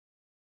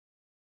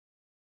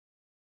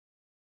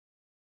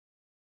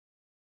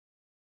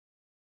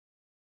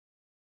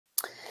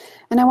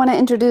And I want to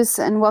introduce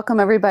and welcome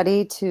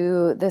everybody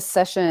to this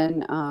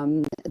session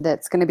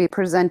that's going to be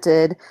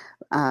presented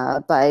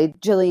by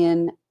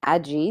Gill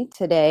Adgie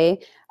today.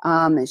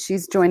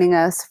 She's joining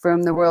us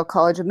from the Royal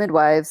College of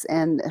Midwives,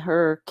 and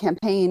her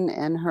campaign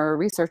and her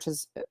research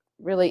is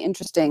really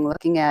interesting,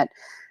 looking at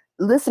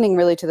listening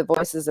really to the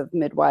voices of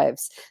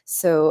midwives.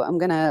 So I'm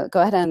going to go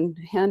ahead and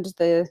hand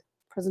the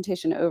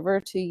presentation over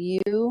to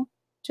you,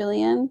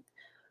 Gill.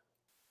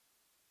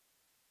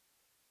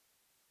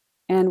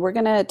 And we're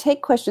going to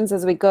take questions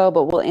as we go,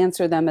 but we'll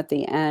answer them at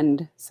the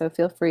end. So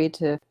feel free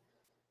to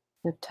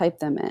type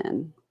them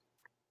in.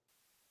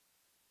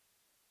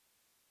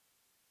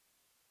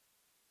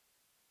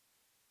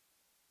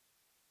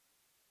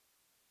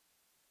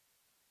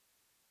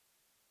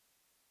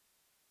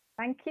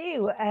 Thank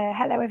you.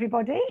 Hello,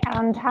 everybody,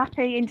 and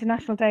happy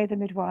International Day of the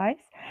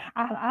Midwives.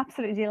 I'm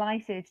absolutely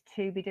delighted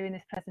to be doing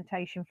this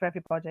presentation for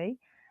everybody.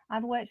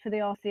 I've worked for the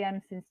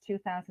RCM since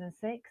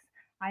 2006.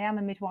 I am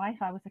a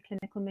midwife. I was a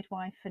clinical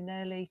midwife for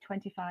nearly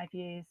 25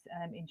 years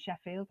in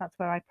Sheffield. That's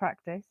where I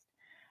practiced.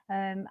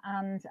 And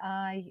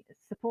I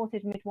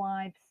supported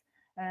midwives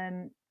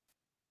when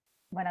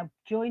I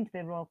joined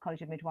the Royal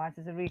College of Midwives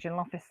as a regional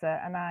officer,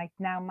 and I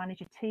now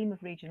manage a team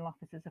of regional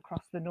officers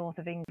across the north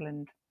of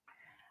England.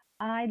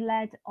 I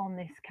led on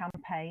this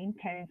campaign,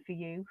 Caring for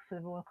You, for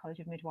the Royal College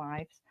of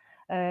Midwives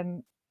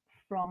from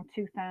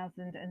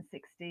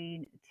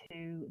 2016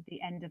 to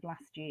the end of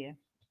last year.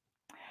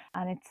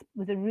 And it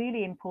was a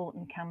really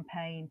important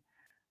campaign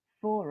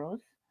for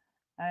us.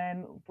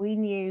 We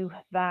knew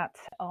that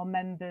our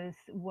members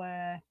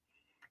were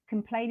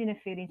complaining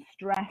of feeling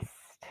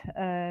stressed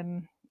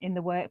in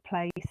the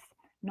workplace,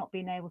 not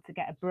being able to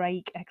get a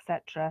break,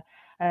 etc.,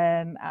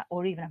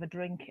 or even have a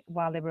drink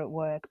while they were at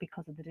work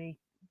because of the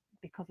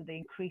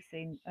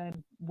increasing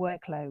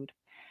workload.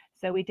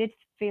 So we did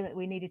feel that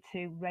we needed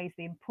to raise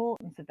the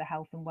importance of the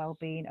health and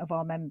well-being of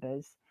our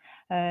members.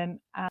 And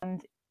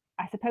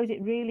I suppose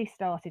it really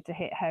started to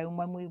hit home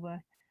when we were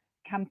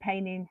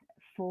campaigning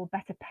for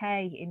better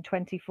pay in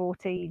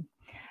 2014,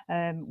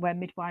 where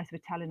midwives were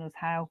telling us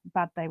how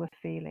bad they were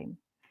feeling.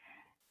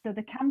 So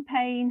the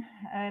campaign,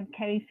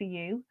 Caring for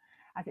You,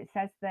 as it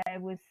says there,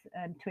 was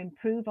to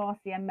improve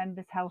RCM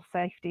members' health,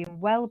 safety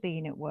and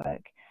well-being at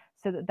work,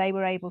 so that they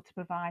were able to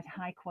provide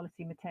high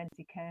quality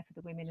maternity care for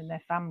the women and their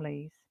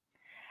families.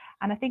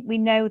 And I think we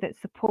know that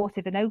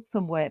supportive and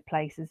open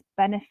workplaces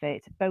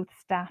benefit both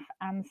staff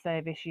and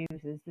service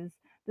users.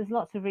 There's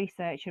lots of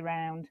research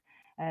around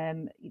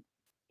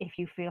if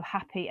you feel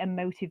happy and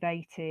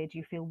motivated,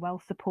 you feel well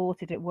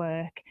supported at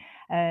work,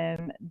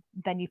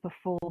 then you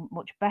perform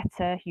much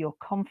better, you're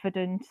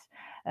confident,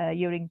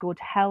 you're in good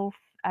health,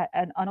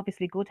 and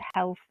obviously good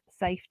health,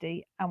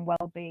 safety and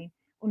well-being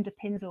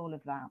underpins all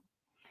of that.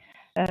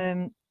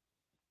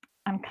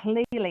 And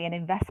clearly an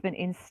investment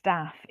in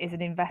staff is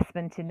an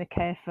investment in the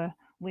care for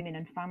women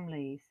and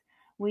families.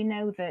 We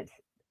know that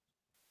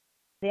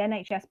the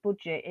NHS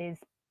budget is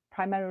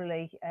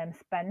primarily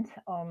spent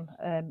on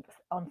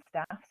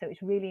staff, so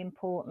it's really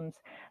important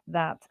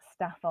that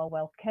staff are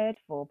well cared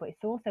for, but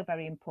it's also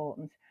very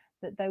important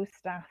that those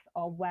staff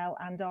are well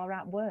and are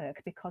at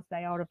work, because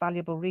they are a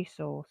valuable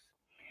resource.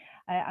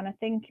 And I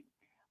think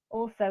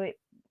also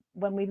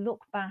when we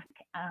look back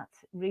at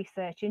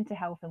research into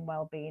health and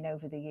well-being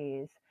over the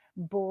years,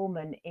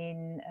 Borman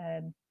in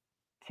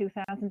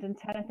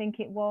 2010, I think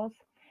it was,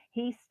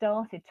 he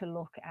started to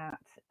look at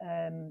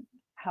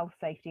health,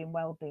 safety and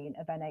well-being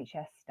of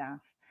NHS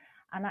staff.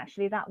 And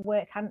actually that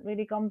work hadn't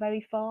really gone very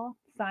far.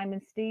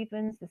 Simon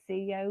Stevens, the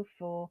CEO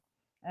for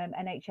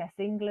NHS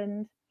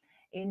England,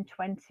 in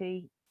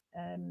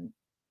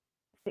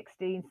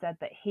 2016 said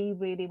that he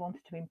really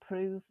wanted to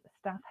improve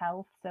staff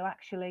health. So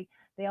actually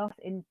they are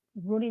in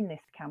running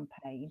this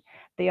campaign,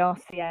 the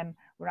RCM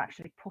were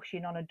actually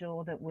pushing on a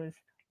door that was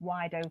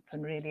wide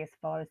open really as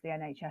far as the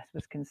NHS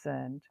was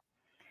concerned.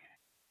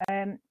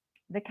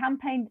 The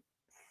campaign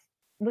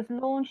was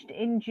launched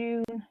in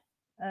June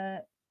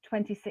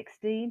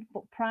 2016,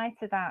 but prior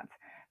to that,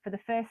 for the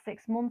first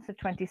 6 months of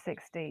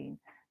 2016,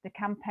 the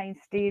campaign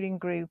steering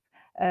group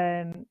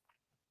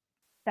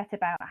set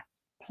about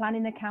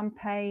planning the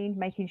campaign,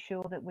 making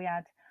sure that we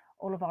had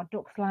all of our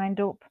ducks lined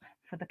up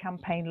for the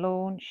campaign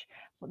launch.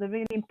 But the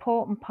really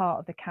important part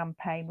of the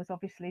campaign was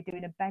obviously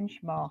doing a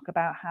benchmark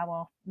about how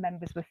our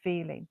members were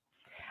feeling.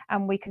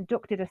 And we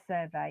conducted a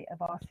survey of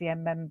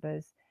RCM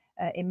members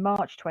in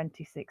March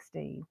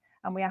 2016,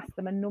 and we asked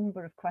them a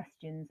number of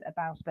questions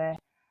about their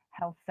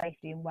health,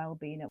 safety and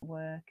well-being at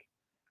work,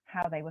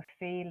 how they were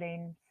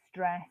feeling,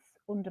 stress,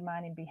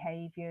 undermining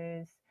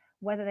behaviours,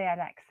 whether they had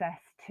access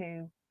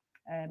to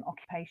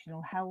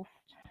occupational health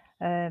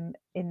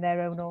in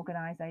their own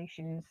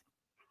organisations,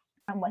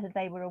 and whether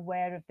they were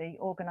aware of the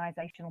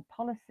organisational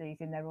policies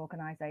in their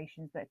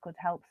organisations that could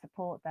help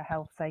support their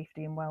health,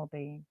 safety and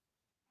well-being.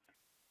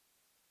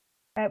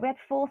 We had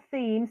 4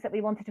 themes that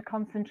we wanted to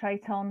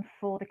concentrate on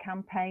for the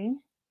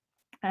campaign,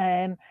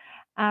 and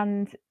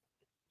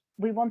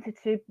we wanted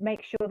to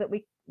make sure that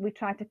we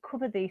tried to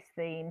cover these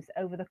themes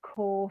over the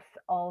course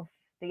of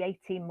the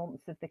 18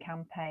 months of the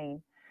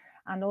campaign.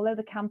 And although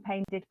the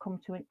campaign did come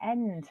to an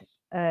end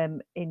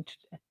in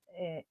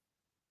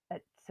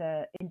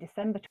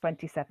December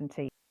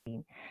 2017,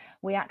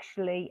 we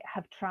actually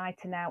have tried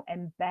to now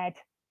embed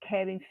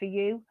caring for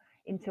you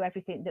into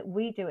everything that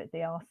we do at the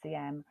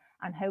RCM,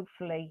 and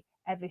hopefully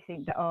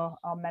everything that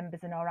our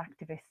members and our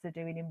activists are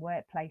doing in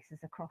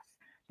workplaces across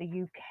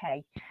the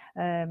UK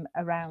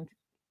around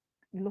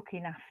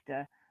looking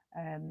after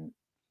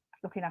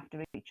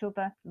each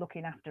other,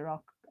 looking after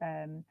our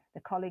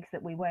the colleagues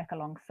that we work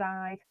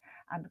alongside,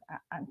 and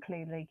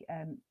clearly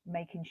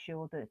making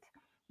sure that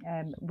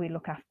we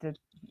look after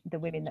the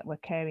women that we're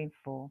caring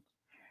for.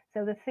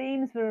 So the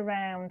themes were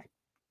around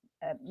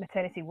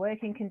maternity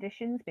working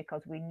conditions,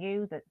 because we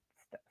knew that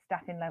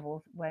staffing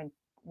levels weren't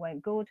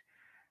good.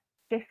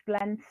 Shift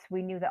lengths,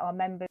 we knew that our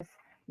members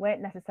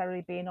weren't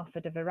necessarily being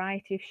offered a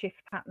variety of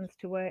shift patterns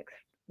to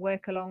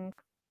work along,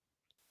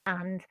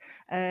 and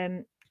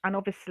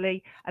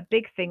obviously a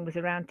big thing was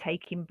around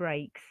taking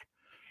breaks.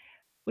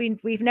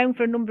 We've known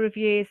for a number of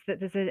years that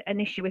there's an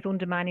issue with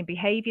undermining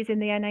behaviours in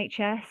the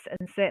NHS,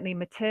 and certainly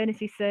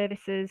maternity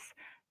services.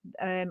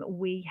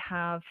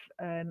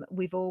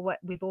 We've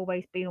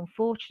always been,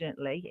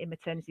 unfortunately, in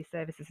maternity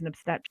services and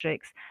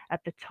obstetrics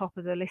at the top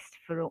of the list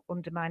for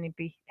undermining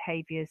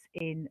behaviours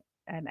in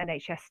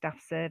NHS staff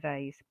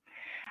surveys.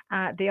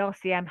 The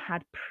RCM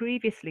had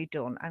previously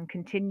done and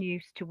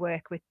continues to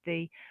work with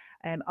the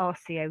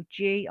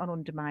RCOG on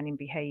undermining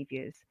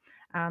behaviours,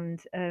 and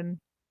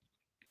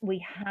we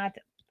had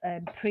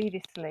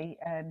previously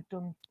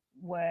done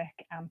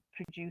work and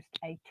produced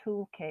a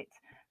toolkit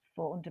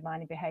for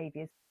undermining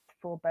behaviours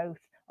for both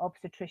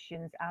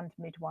obstetricians and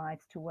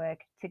midwives to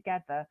work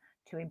together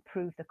to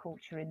improve the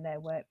culture in their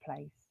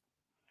workplace.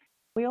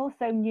 We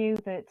also knew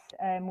that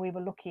we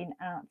were looking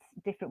at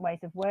different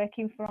ways of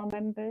working for our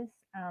members,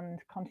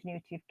 and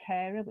continuity of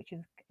carer, which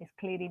is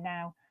clearly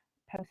now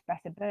post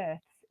better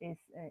births, is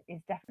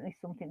definitely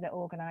something that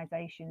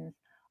organisations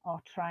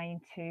are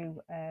trying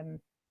to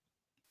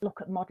look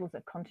at models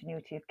of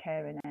continuity of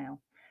carer now.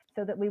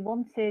 So that we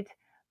wanted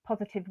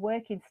positive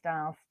working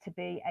styles to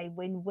be a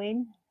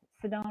win-win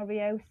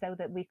scenario, so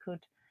that we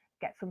could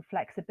get some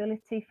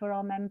flexibility for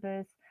our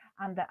members,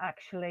 and that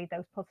actually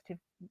those positive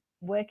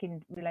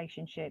working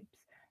relationships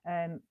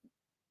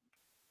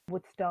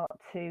would start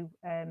to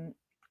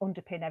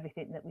underpin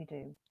everything that we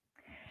do.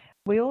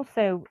 We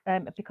also,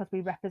 because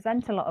we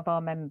represent a lot of our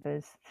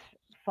members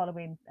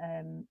following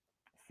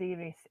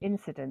serious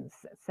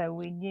incidents, so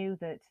we knew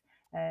that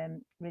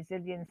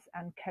resilience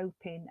and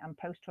coping and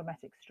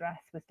post-traumatic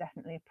stress was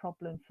definitely a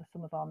problem for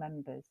some of our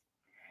members.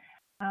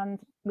 And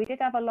we did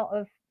have a lot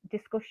of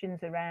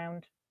discussions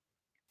around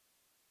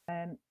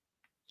how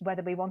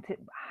we wanted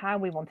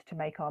to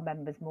make our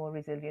members more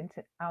resilient,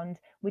 and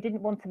we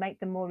didn't want to make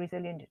them more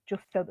resilient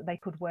just so that they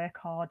could work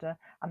harder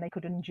and they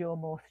could endure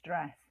more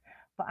stress.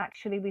 But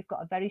actually, we've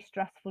got a very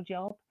stressful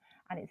job,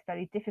 and it's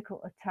very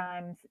difficult at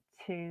times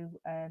to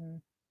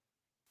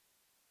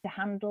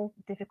handle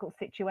difficult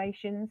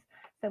situations.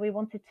 So we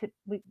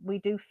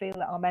do feel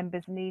that our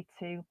members need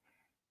to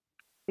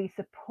be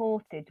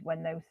supported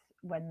when they're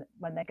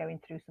going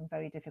through some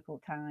very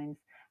difficult times,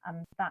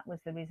 and that was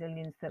the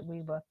resilience that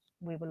we were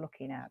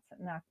looking at.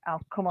 Now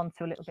I'll come on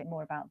to a little bit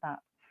more about that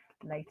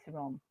later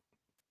on.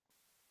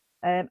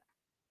 As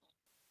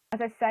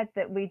I said,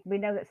 that we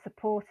know that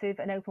supportive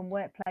and open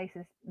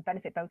workplaces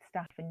benefit both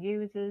staff and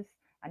users,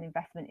 and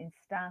investment in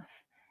staff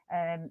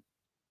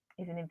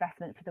is an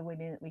investment for the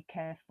women that we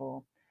care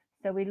for.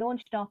 So we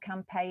launched our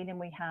campaign, and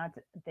we had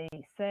the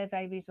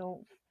survey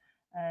results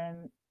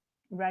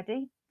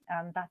ready,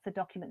 and that's a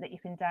document that you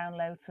can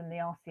download from the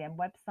RCM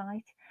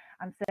website.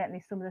 And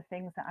certainly some of the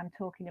things that I'm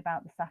talking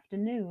about this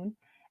afternoon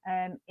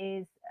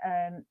is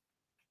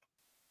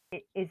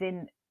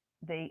in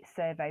the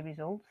survey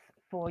results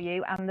for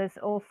you. And there's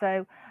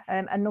also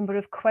a number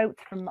of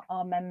quotes from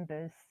our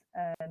members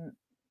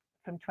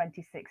from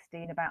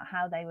 2016 about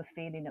how they were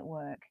feeling at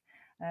work,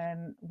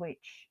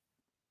 which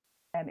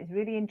is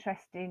really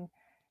interesting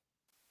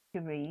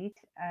to read,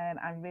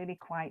 and really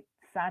quite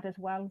sad as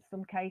well in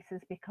some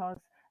cases,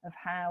 because of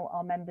how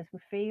our members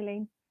were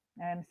feeling.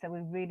 So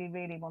we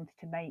really wanted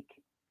to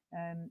make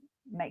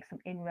some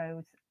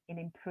inroads in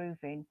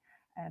improving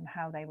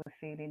how they were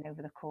feeling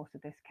over the course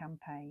of this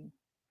campaign.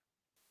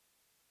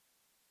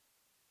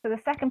 So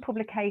the second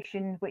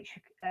publication, which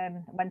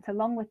went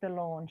along with the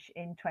launch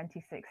in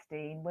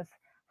 2016, was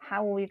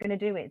how are we going to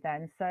do it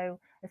then? So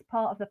as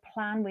part of the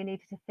plan, we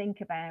needed to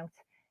think about,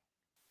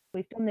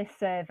 we've done this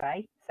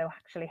survey, so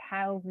actually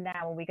how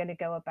now are we going to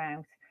go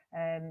about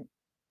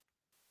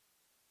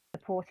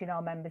supporting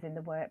our members in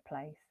the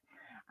workplace?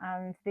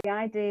 And the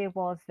idea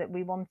was that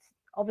we want,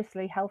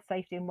 obviously, health,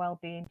 safety and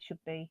well-being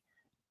should be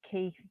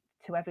key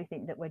to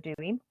everything that we're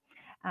doing,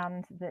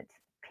 and that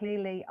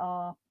clearly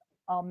our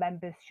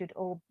members should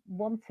all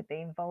want to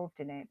be involved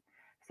in it.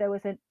 So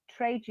as a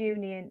trade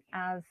union,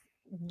 as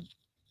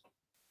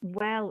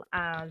well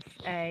as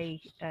a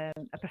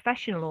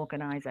professional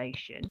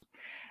organisation,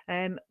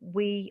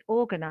 we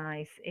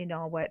organise in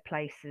our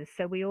workplaces.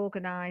 So we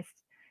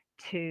organised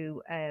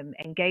to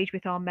engage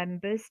with our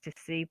members to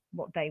see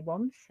what they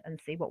want and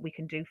see what we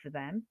can do for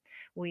them.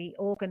 We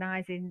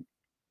organise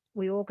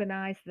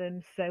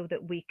them so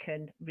that we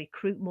can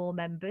recruit more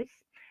members,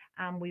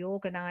 and we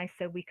organise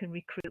so we can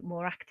recruit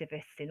more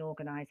activists in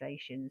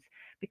organisations,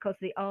 because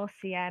the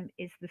RCM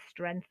is the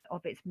strength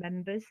of its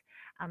members,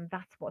 and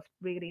that's what's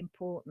really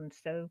important.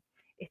 So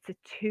it's a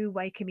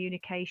two-way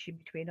communication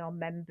between our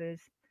members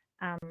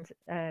and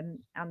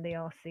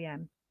the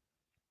RCM.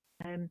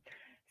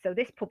 So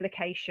this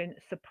publication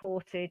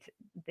supported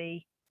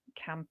the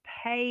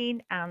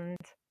campaign and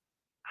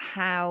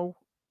how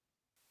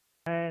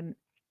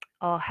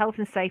our health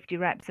and safety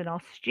reps and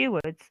our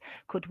stewards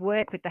could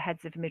work with the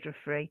heads of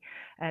midwifery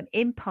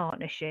in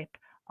partnership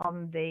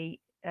on the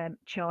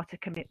charter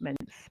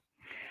commitments.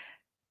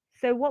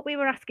 So what we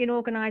were asking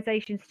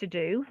organisations to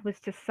do was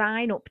to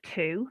sign up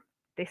to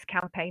this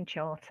campaign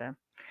charter.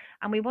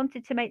 And we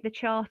wanted to make the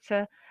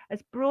charter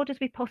as broad as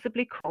we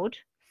possibly could,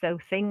 so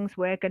things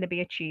were going to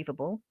be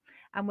achievable.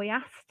 And we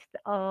asked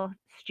our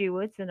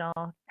stewards and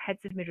our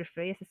heads of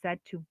midwifery, as I said,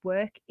 to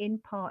work in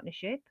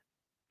partnership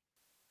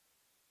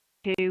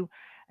to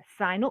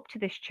sign up to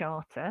this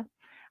charter.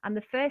 And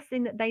the first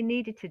thing that they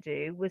needed to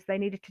do was they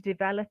needed to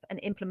develop and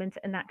implement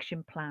an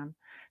action plan.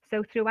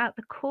 So throughout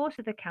the course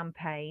of the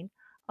campaign,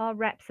 our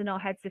reps and our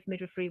heads of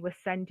midwifery were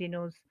sending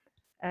us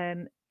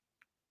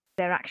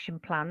their action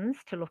plans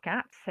to look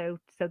at, so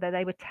that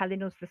they were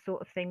telling us the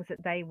sort of things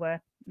that they were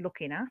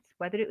looking at,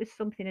 whether it was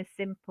something as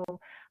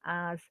simple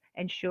as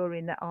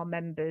ensuring that our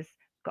members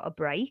got a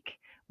break,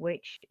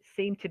 which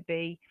seemed to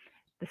be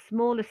the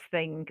smallest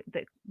thing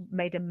that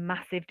made a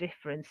massive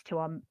difference to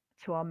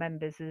our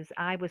members as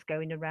I was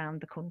going around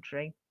the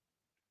country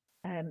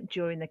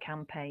during the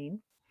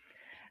campaign.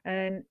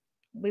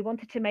 We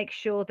wanted to make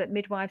sure that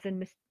midwives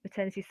and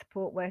maternity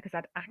support workers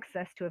had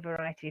access to a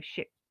variety of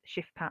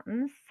shift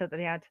patterns, so that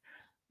they had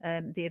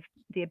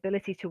the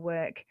ability to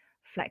work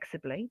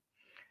flexibly.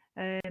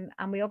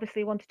 And we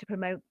obviously wanted to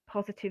promote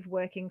positive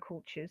working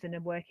cultures and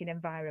a working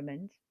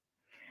environment,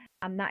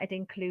 and that had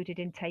included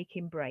in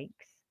taking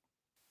breaks.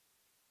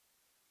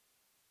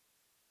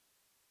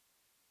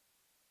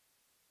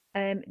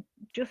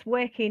 Just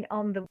working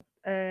on the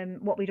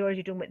what we'd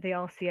already done with the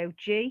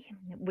RCOG,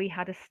 we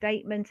had a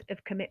statement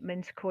of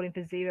commitment calling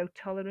for zero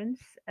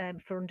tolerance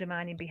for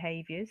undermining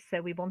behaviours.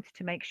 So we wanted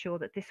to make sure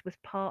that this was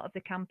part of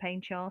the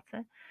campaign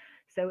charter.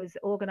 So as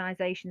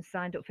organisations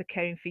signed up for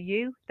Caring for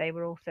You, they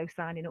were also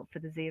signing up for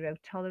the zero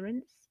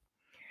tolerance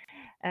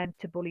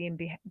to bullying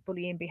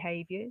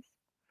behaviours.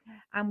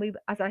 And we,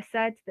 as I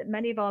said, that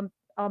many of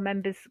our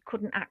members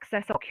couldn't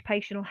access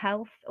occupational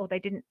health, or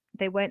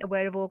they weren't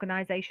aware of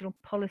organisational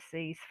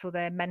policies for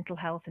their mental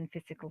health and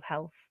physical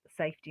health,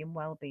 safety and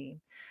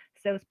well-being.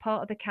 So as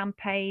part of the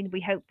campaign,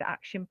 we hoped that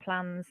action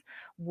plans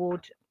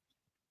would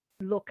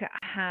look at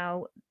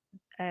how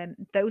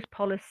those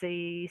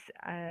policies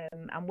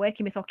and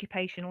working with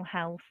occupational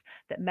health,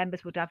 that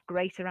members would have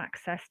greater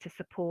access to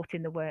support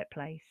in the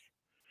workplace.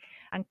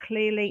 And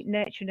clearly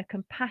nurturing a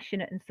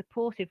compassionate and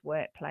supportive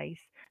workplace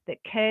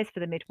that cares for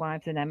the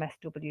midwives and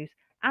MSWs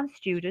and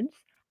students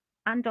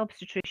and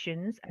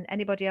obstetricians and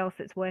anybody else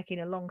that's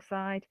working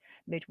alongside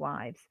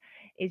midwives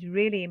is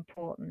really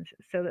important,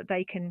 so that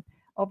they can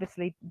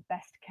obviously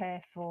best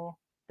care for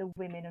the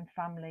women and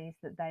families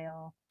that they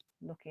are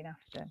looking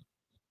after.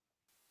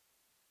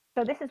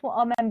 So this is what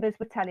our members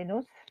were telling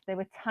us. They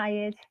were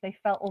tired, they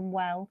felt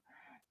unwell,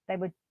 they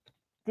were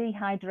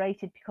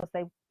dehydrated because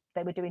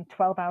they were doing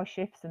 12-hour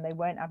shifts and they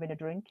weren't having a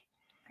drink.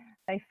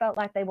 They felt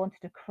like they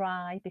wanted to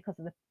cry because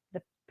of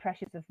the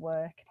pressures of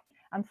work.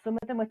 And some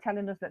of them were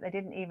telling us that they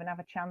didn't even have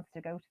a chance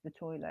to go to the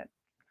toilet.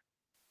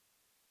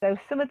 So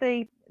some of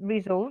the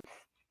results,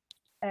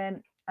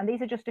 and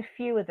these are just a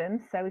few of them.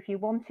 So if you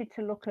wanted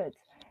to look at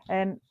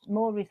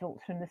more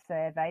results from the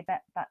survey,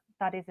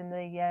 that is in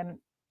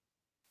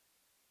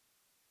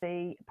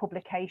the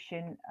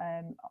publication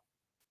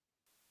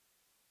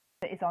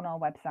that is on our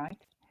website.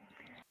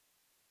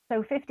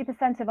 So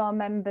 50% of our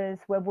members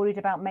were worried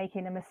about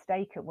making a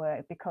mistake at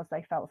work because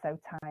they felt so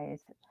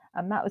tired.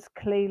 And that was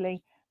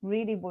clearly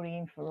really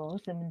worrying for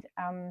us.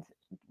 And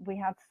we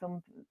had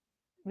some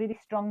really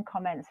strong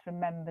comments from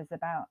members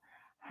about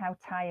how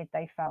tired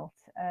they felt.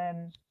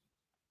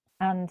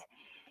 And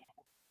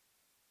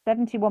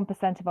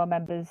 71% of our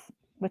members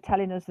were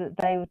telling us that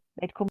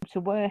they'd come to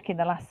work in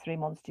the last 3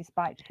 months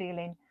despite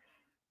feeling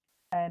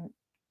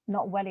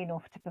not well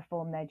enough to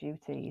perform their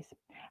duties.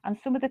 And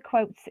some of the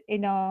quotes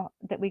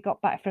that we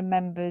got back from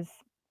members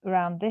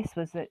around this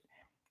was that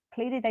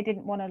clearly they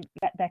didn't want to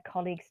let their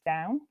colleagues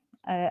down,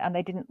 and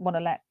they didn't want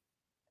to let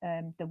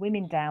the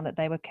women down that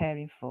they were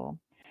caring for.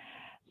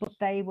 But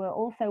they were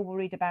also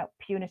worried about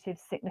punitive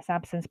sickness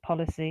absence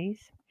policies,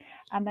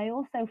 and they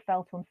also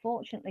felt,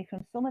 unfortunately,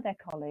 from some of their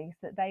colleagues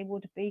that they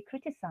would be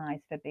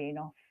criticised for being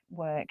off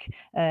work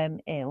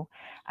ill.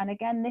 And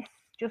again, this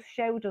just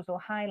showed us or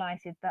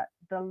highlighted that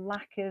the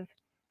lack of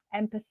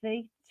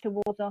empathy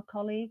towards our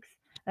colleagues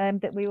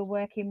that we were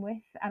working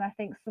with. And I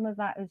think some of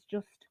that is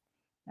just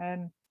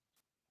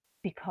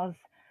because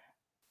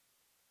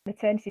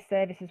maternity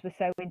services were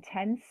so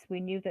intense. We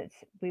knew that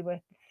we were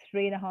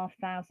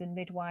 3,500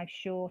 midwives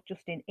short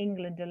just in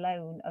England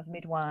alone of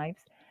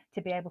midwives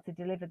to be able to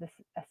deliver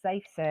a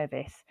safe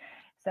service.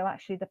 So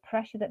actually the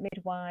pressure that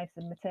midwives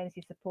and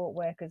maternity support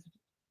workers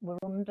were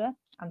under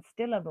and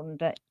still are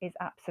under is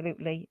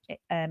absolutely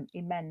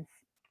immense.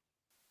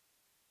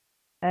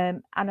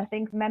 And I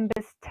think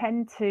members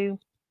tend to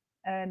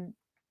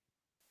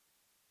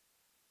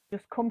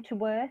just come to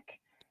work,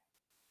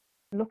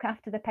 look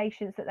after the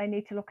patients that they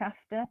need to look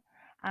after,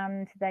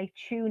 and they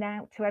tune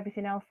out to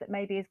everything else that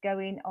maybe is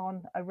going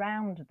on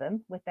around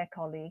them with their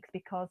colleagues,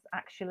 because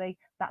actually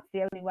that's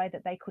the only way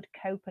that they could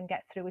cope and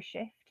get through a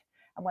shift.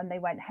 And when they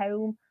went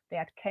home, they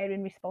had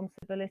caring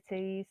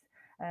responsibilities.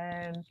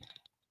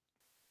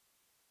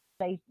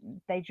 They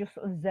just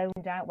sort of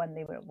zoned out when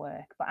they were at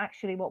work. But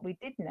actually what we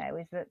did know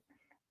is that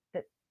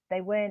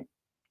they weren't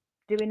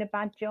doing a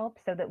bad job,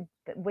 so that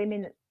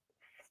women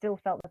still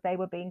felt that they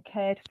were being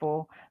cared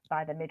for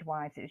by the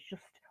midwives. It's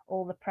just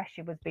all the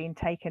pressure was being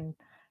taken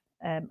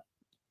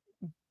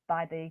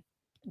by the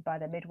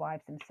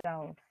midwives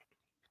themselves.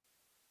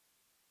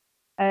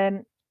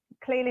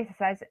 Clearly, it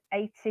says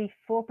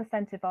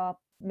 84% of our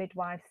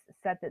midwives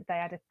said that they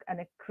had an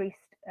increased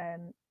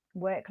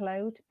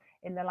workload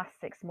in the last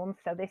 6 months.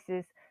 So this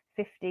is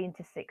 15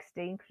 to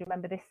 16. Because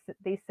remember,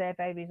 these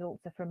survey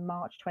results are from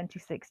March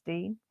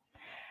 2016.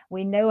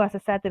 We know, as I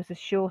said, there was a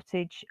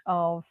shortage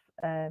of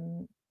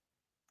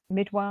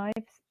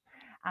midwives,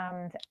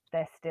 and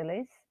there still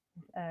is,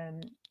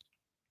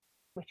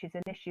 which is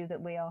an issue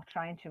that we are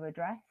trying to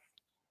address.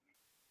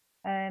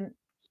 And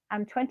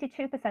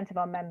 22% of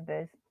our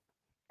members,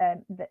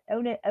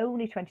 only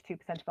 22%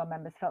 of our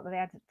members felt that they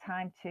had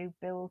time to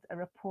build a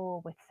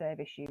rapport with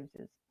service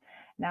users.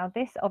 Now,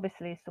 this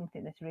obviously is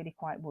something that's really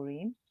quite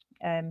worrying.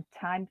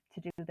 Time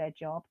to do their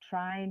job,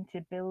 trying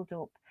to build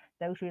up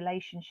those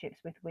relationships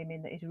with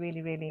women, that is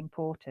really, really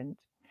important.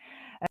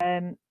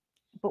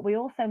 But we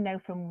also know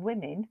from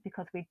women,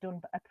 because we've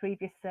done a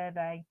previous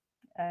survey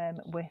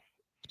with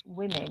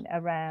women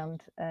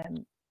around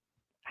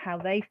how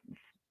they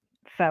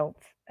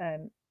felt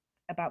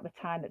about the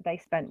time that they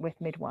spent with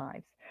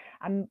midwives.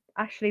 And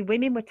actually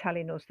women were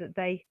telling us that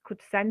they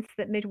could sense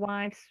that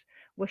midwives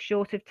were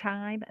short of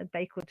time, and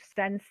they could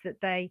sense that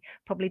they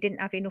probably didn't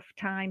have enough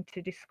time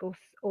to discuss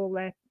all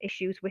their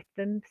issues with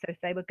them. So if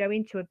they were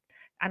going to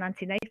an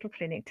antenatal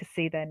clinic to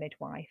see their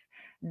midwife,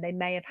 and they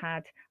may have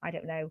had, I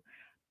don't know,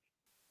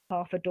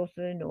 half a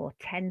dozen or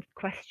 10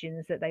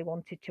 questions that they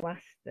wanted to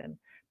ask them,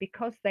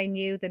 because they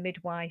knew the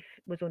midwife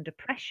was under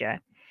pressure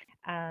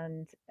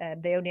and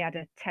they only had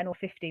a 10 or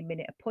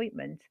 15-minute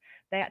appointment.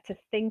 They had to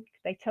think,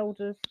 they told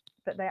us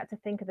that they had to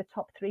think of the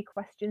top 3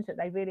 questions that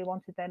they really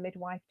wanted their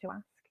midwife to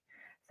ask.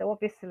 So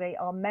obviously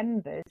our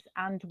members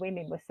and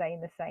women were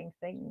saying the same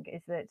thing,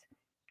 is that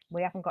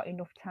we haven't got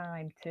enough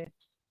time to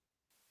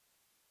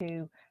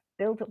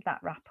build up that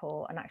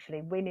rapport. And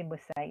actually women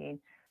were saying,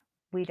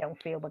 we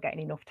don't feel we're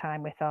getting enough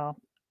time with our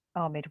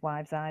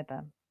midwives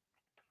either.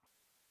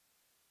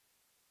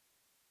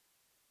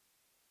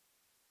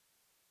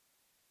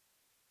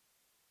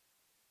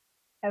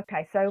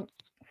 Okay, so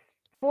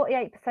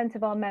 48%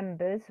 of our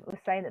members were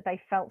saying that they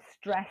felt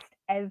stressed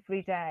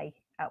every day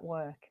at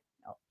work,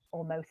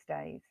 or most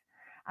days.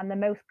 And the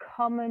most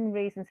common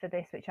reasons for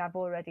this, which I've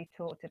already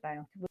talked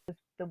about, was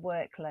the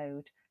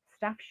workload,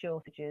 staff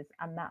shortages,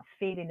 and that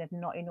feeling of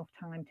not enough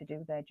time to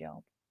do their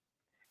job.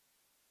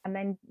 And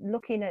then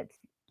looking at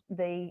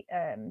the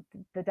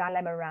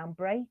dilemma around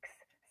breaks,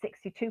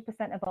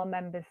 62% of our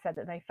members said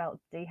that they felt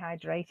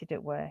dehydrated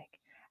at work.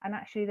 And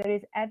actually there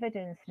is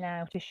evidence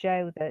now to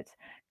show that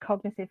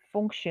cognitive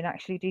function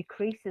actually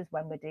decreases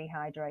when we're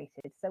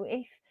dehydrated. So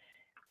if,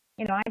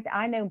 you know,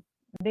 I know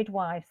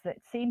midwives that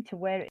seem to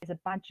wear it as a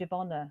badge of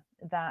honor,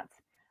 that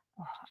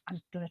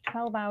I've done a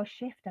 12-hour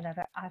shift and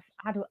I've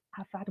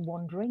had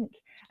one drink,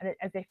 and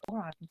as if,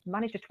 I've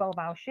managed a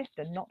 12-hour shift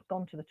and not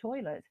gone to the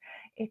toilet.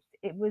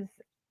 It was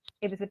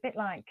a bit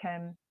like,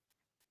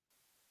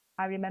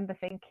 I remember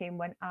thinking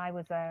when I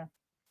was a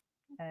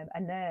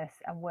nurse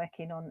and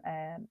working on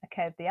a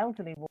care of the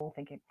elderly ward,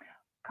 thinking,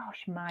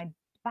 gosh, my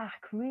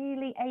back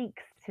really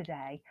aches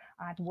today.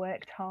 I've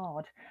worked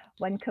hard,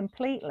 when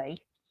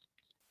completely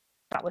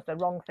that was the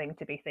wrong thing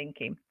to be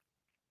thinking.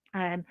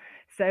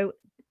 So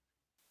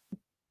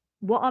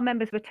what our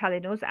members were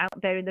telling us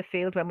out there in the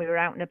field when we were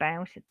out and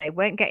about, they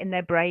weren't getting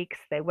their breaks,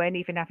 they weren't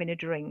even having a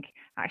drink.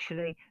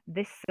 Actually,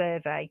 this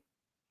survey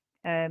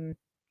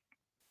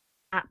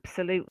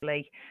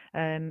absolutely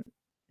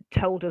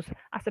told us,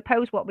 I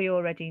suppose, what we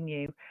already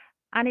knew.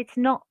 And it's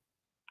not,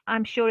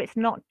 I'm sure it's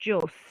not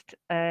just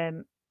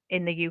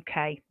in the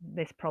UK,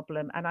 this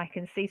problem. And I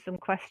can see some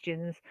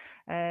questions.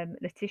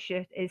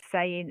 Letitia is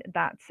saying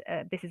that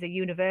this is a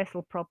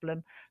universal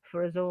problem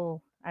for us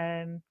all.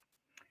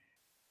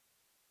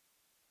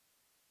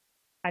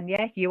 And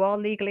yeah, you are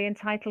legally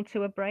entitled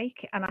to a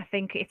break. And I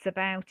think it's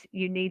about,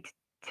 you need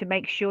to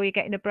make sure you're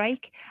getting a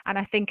break. And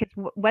I think it's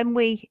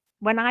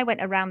when I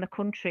went around the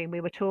country and we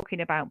were talking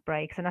about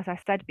breaks, and as I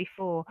said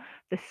before,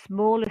 the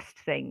smallest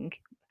thing,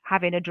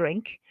 having a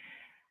drink,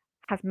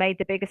 has made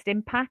the biggest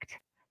impact.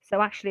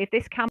 So actually, if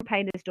this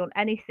campaign has done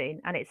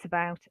anything, and it's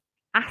about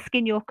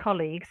asking your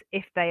colleagues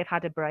if they have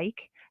had a break,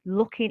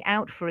 looking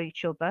out for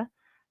each other,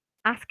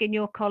 asking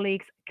your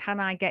colleagues, can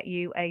I get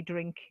you a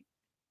drink?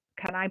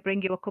 Can I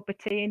bring you a cup of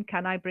tea in?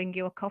 Can I bring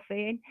you a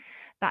coffee in?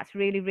 That's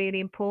really, really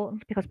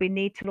important, because we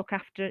need to look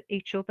after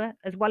each other.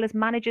 As well as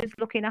managers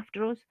looking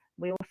after us,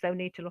 we also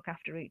need to look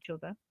after each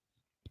other.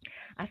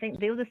 I think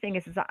the other thing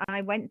is that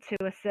I went to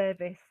a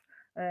service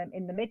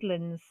in the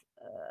Midlands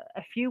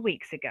a few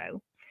weeks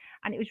ago,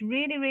 and it was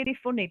really, really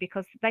funny,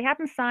 because they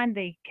hadn't signed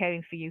the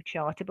Caring for You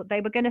Charter, but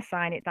they were going to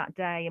sign it that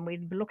day, and we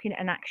were looking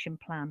at an action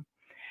plan.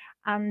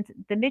 And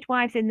the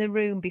midwives in the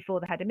room before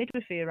the head of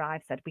midwifery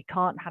arrived said, we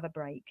can't have a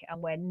break,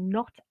 and we're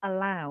not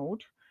allowed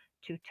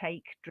to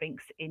take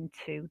drinks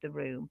into the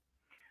room.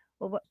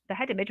 Well, the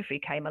head of midwifery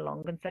came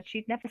along and said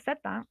she'd never said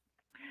that.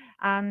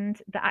 And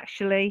that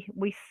actually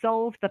we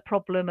solved the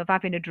problem of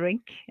having a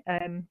drink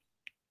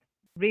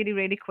really,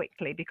 really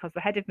quickly, because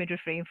the head of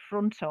midwifery in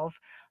front of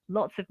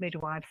lots of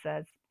midwives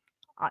says,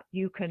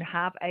 you can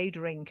have a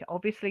drink.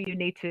 Obviously, you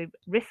need to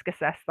risk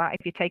assess that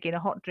if you're taking a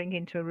hot drink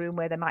into a room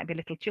where there might be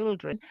little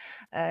children.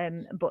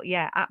 But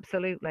yeah,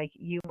 absolutely,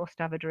 you must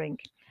have a drink.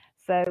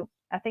 So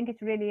I think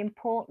it's really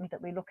important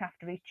that we look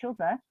after each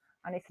other.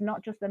 And it's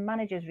not just the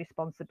manager's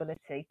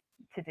responsibility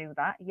to do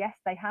that. Yes,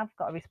 they have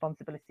got a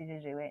responsibility to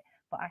do it,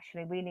 but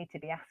actually we need to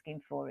be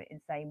asking for it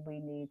and saying we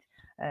need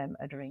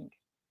a drink.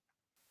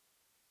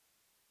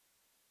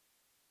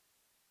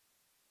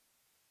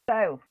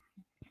 So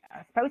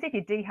I suppose if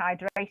you're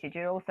dehydrated,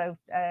 you're also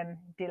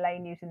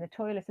delaying using the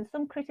toilets. And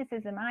some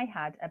criticism I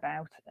had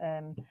about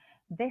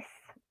this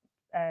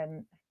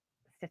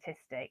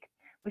statistic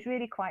was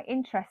really quite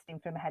interesting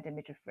from a head of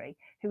midwifery,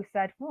 who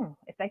said,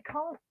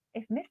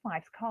 if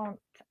midwives can't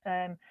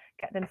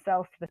get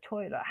themselves to the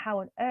toilet, how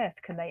on earth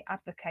can they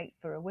advocate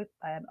for a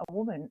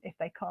woman if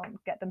they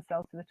can't get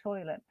themselves to the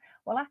toilet?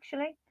 Well,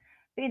 actually,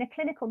 being a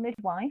clinical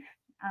midwife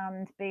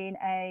and being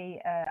a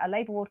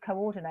labour ward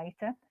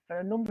coordinator for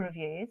a number of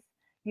years,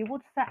 you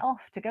would set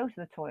off to go to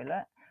the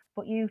toilet,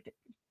 but you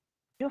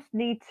just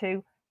need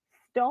to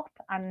stop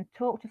and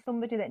talk to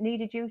somebody that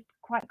needed you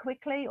quite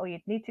quickly, or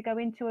you'd need to go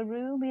into a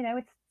room. You know,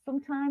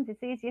 sometimes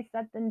it's easier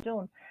said than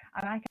done.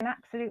 And I can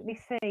absolutely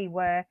see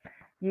where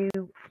you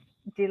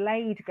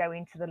delayed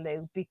going to the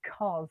loo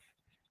because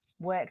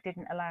work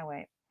didn't allow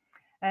it.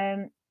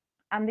 And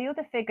the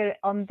other figure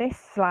on this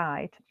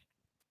slide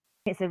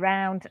is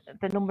around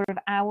the number of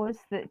hours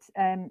that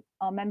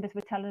our members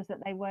were telling us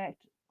that they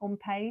worked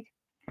unpaid.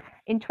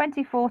 In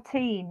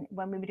 2014,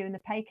 when we were doing the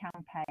pay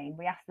campaign,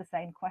 we asked the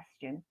same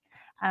question,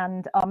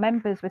 and our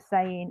members were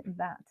saying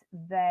that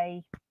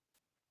they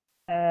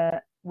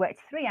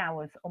worked 3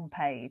 hours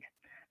unpaid.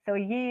 So a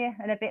year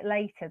and a bit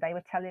later, they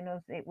were telling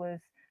us it was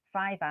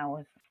 5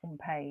 hours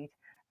unpaid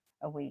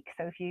a week.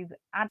 So if you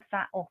add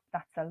that up,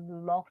 that's a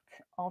lot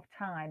of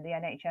time the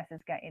NHS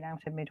is getting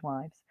out of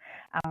midwives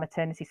and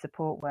maternity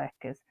support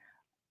workers.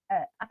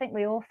 I think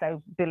we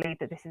also believe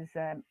that this is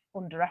an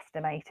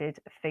underestimated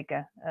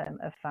figure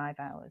of 5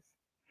 hours.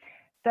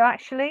 So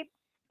actually,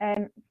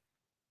 I'm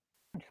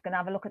just going to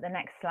have a look at the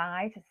next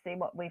slide to see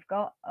what we've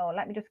got. Oh,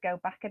 let me just go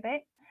back a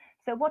bit.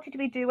 So what did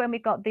we do when we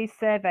got these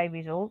survey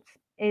results?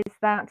 Is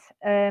that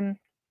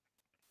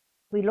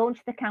we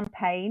launched the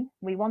campaign.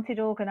 We wanted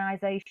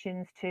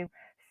organisations to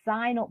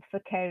sign up for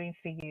Caring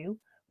for You.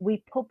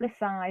 We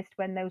publicised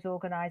when those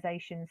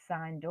organisations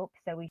signed up.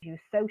 So we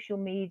used social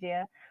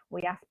media.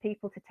 We asked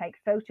people to take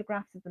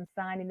photographs of them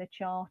signing the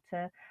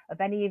charter,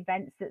 of any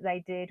events that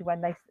they did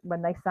when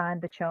they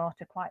signed the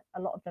charter. Quite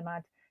a lot of them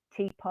had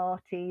tea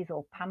parties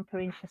or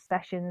pampering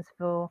sessions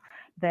for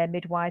their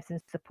midwives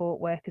and support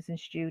workers and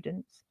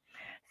students.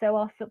 So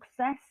our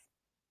success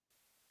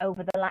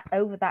over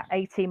that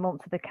 18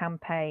 months of the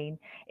campaign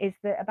is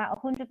that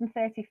about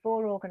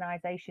 134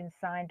 organisations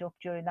signed up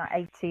during that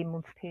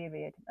 18-month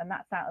period, and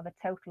that's out of a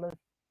total of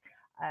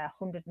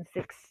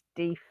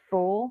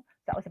 164.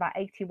 That was about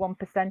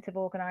 81% of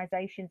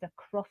organisations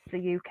across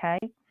the UK.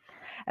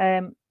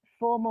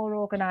 4 more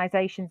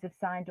organisations have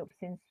signed up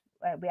since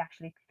we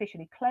actually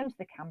officially closed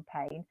the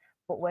campaign,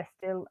 but we're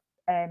still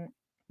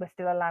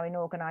allowing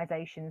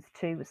organisations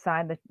to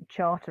sign the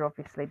charter,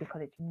 obviously,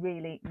 because it's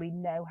really, we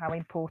know how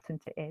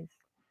important it is.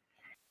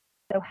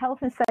 So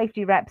health and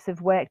safety reps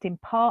have worked in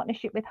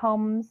partnership with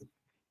HOMS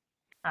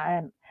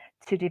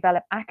to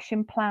develop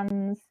action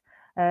plans,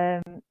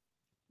 and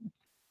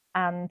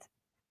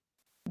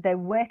they're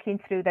working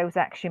through those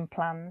action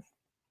plans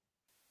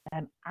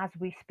as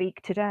we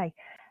speak today.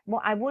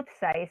 What I would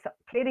say is that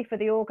clearly for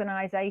the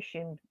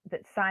organisation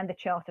that signed the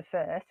charter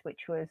first,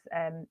 which was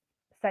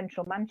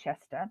Central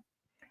Manchester,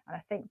 and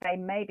I think they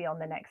may be on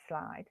the next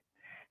slide.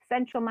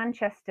 Central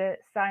Manchester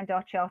signed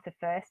our charter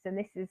first, and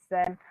this is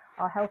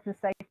our health and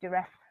safety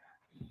rep,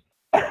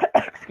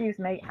 excuse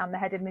me, and the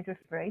head of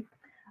midwifery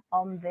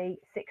on the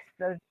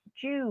 6th of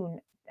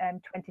June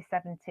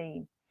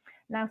 2017.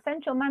 Now,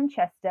 Central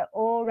Manchester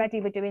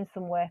already were doing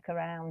some work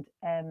around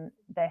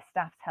their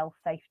staff's health,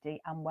 safety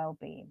and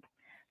well-being.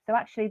 So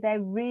actually they're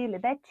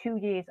 2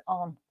 years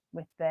on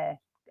with their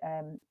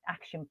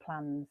action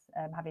plans,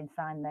 having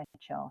signed their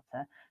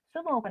charter.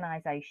 Some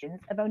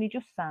organisations have only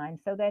just signed,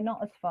 so they're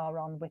not as far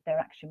on with their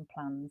action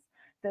plans.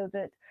 So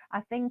that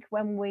I think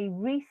when we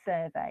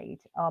resurveyed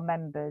our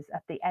members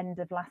at the end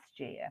of last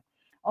year,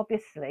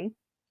 obviously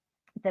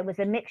there was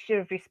a mixture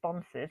of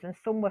responses, and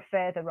some were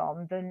further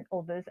on than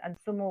others, and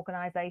some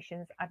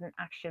organisations hadn't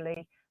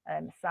actually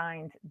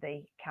signed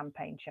the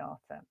campaign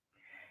charter.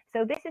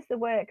 So this is the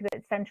work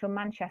that Central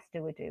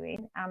Manchester were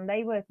doing, and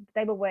they were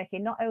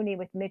working not only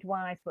with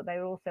midwives, but they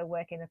were also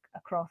working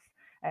across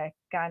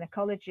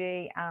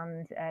gynecology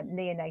and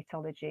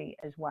neonatology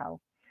as well.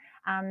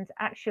 And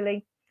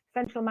actually,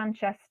 Central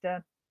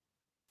Manchester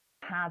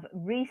have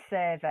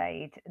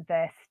resurveyed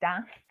their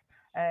staff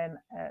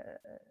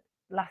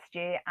last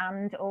year,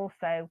 and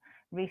also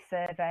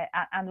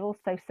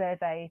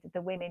surveyed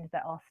the women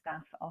that our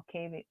staff are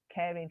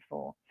caring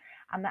for,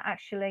 and that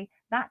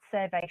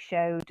survey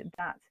showed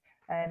that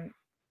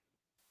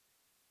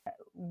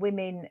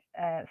women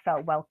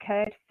felt well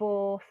cared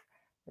for,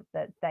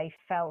 that they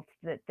felt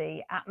that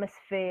the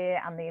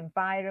atmosphere and the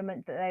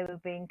environment that they were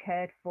being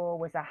cared for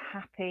was a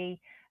happy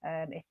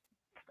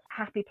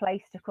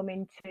place to come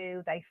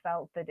into. They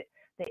felt that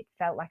it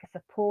felt like a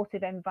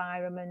supportive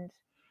environment.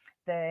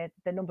 The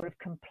number of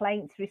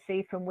complaints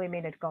received from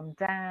women had gone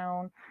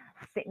down.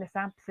 Sickness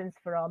absence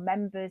for our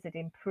members had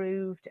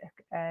improved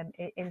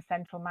in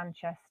Central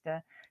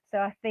Manchester. So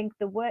I think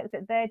the work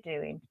that they're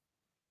doing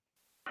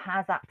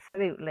has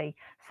absolutely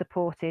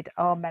supported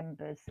our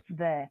members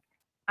there.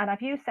 And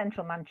I've used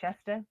Central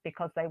Manchester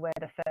because they were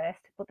the first,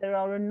 but there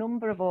are a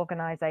number of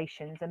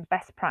organisations and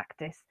best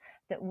practice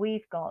that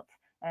we've got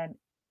in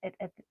the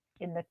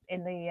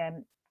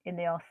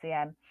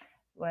RCM,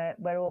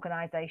 where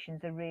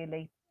organisations are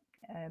really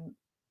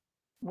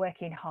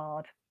working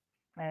hard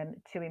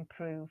to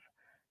improve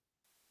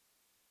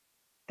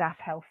staff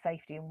health,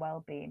 safety and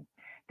well-being.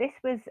 This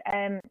was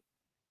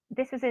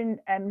in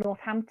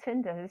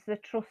Northampton. This is a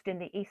trust in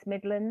the East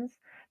Midlands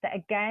that,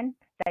 again,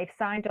 they've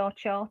signed our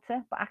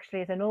charter, but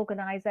actually as an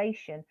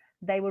organisation,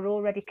 they were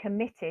already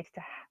committed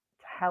to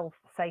health,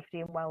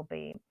 safety and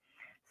well-being.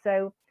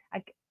 So,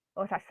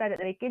 as I said at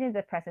the beginning of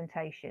the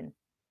presentation,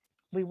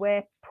 we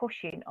were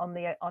pushing on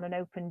an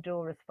open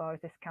door as far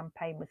as this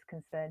campaign was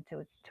concerned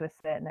to a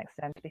certain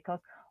extent, because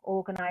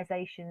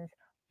organisations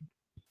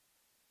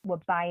were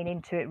buying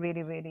into it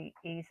really, really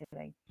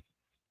easily.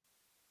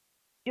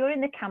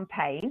 During the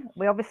campaign,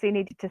 we obviously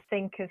needed to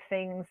think of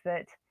things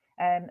that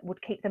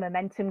would keep the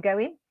momentum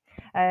going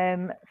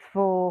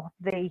for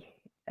the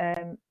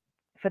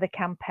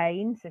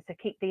campaign, so to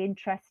keep the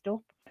interest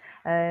up.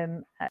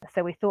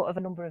 So we thought of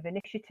a number of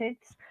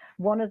initiatives.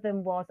 One of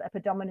them was a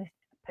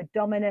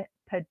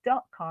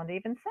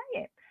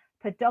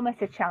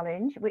pedometer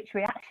challenge, which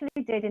we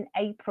actually did in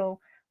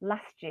April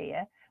last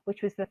year,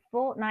 which was the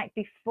fortnight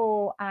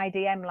before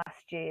IDM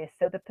last year.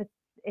 So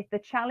the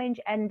challenge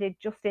ended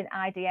just in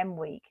IDM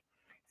week.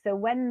 So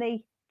when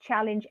the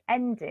challenge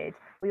ended,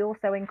 we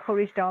also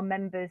encouraged our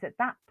members at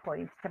that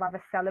point to have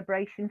a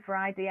celebration for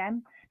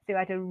IDM. So we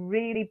had a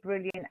really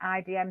brilliant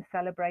IDM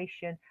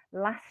celebration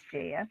last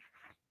year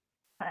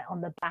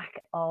on the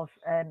back of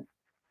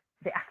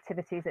the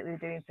activities that we were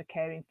doing for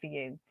Caring for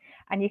You.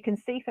 And you can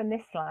see from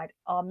this slide,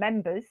 our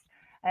members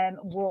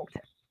walked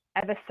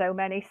ever so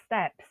many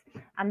steps.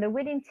 And the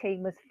winning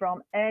team was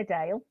from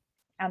Airedale,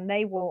 and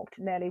they walked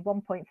nearly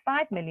 1.5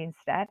 million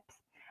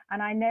steps.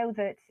 And I know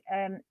that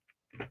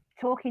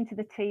talking to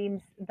the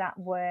teams that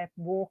were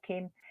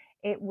walking,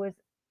 it was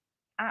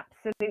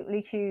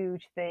absolutely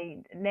huge.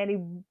 The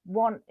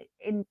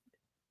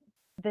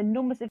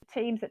numbers of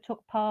teams that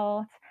took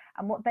part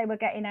and what they were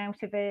getting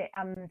out of it,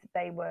 and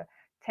they were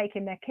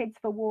taking their kids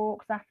for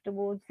walks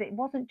afterwards. It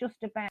wasn't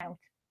just about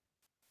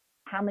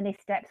how many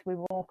steps we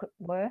walk at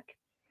work,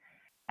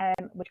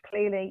 which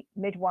clearly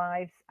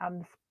midwives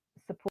and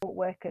support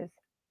workers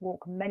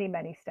walk many,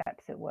 many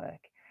steps at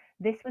work.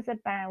 This was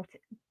about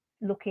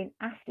looking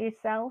after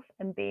yourself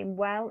and being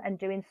well and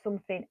doing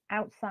something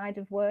outside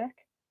of work.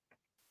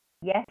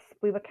 Yes,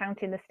 we were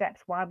counting the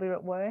steps while we were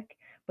at work,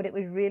 but it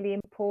was really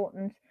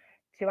important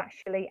to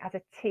actually, as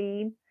a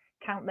team,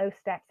 count those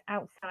steps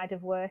outside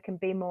of work and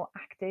be more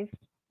active.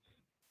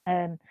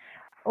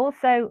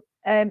 Also,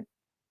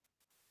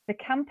 the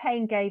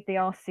campaign gave the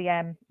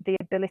RCM the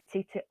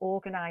ability to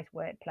organise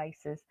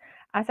workplaces.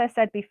 As I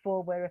said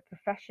before, we're a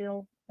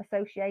professional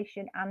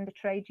association and a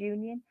trade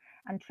union,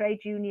 and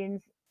trade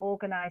unions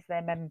organise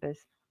their members.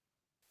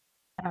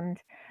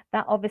 And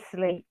that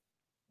obviously,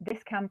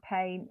 this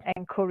campaign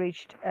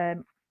encouraged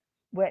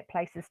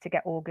workplaces to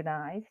get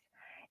organised.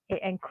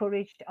 It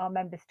encouraged our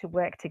members to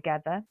work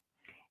together.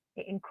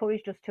 It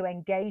encouraged us to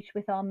engage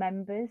with our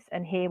members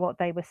and hear what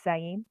they were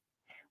saying.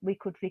 We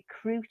could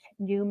recruit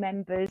new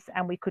members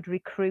and we could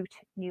recruit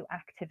new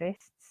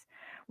activists.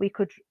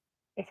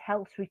 It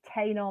helps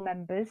retain our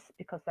members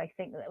because they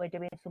think that we're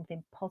doing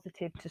something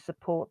positive to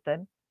support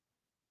them.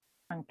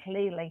 And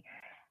clearly,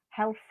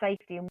 health,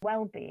 safety and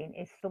well-being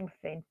is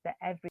something that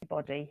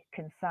everybody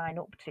can sign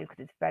up to because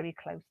it's very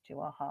close to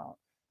our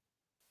hearts.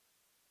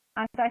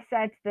 As I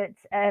said, that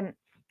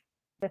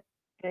the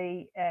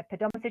the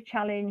pedometer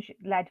challenge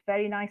led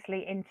very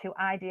nicely into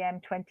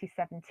IDM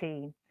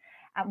 2017.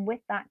 And with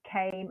that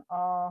came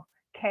our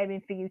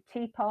Caring for You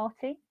tea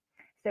party.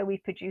 So we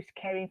produced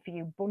Caring for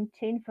You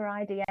bunting for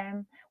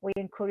IDM. We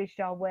encouraged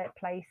our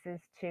workplaces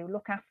to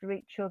look after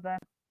each other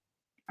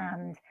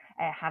and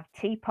have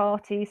tea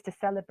parties to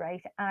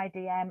celebrate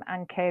IDM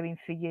and Caring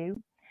for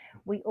You.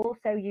 We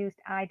also used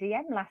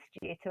IDM last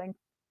year to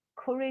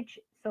encourage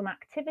some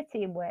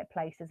activity in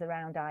workplaces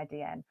around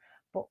IDM,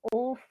 but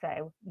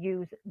also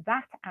use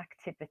that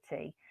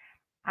activity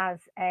as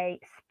a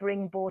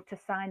springboard to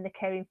sign the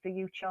Caring for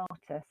You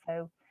Charter.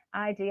 So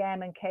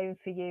IDM and Caring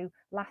for You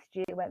last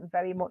year went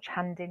very much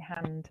hand in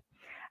hand.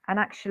 And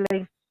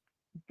actually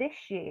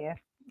this year,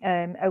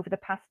 over the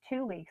past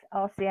 2 weeks,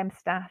 RCM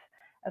staff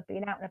have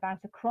been out and about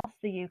across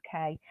the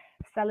UK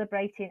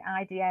celebrating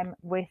IDM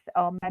with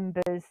our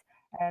members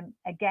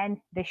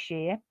again this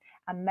year.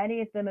 And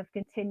many of them have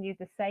continued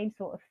the same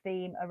sort of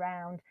theme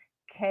around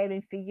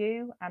caring for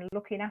you and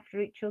looking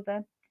after each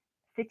other,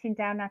 sitting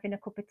down, having a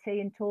cup of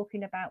tea and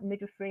talking about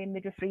midwifery and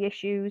midwifery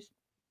issues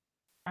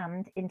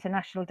and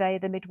International Day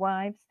of the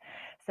Midwives.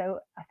 So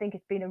I think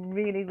it's been a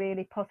really,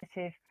 really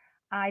positive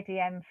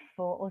IDM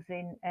for us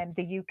in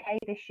the UK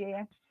this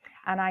year.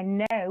 And I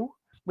know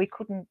we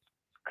couldn't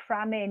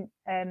cram in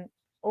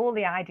all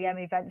the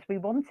IDM events we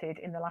wanted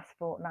in the last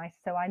fortnight.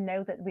 So I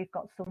know that we've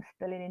got some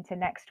spilling into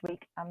next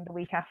week and the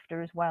week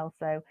after as well.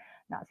 So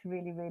that's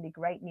really, really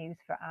great news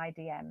for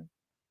IDM.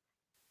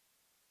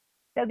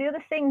 So the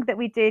other thing that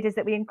we did is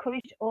that we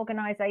encouraged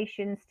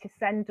organisations to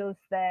send us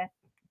their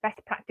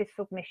best practice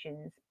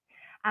submissions.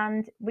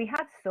 And we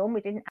had some,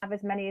 we didn't have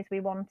as many as we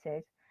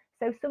wanted.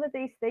 So some of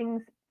these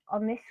things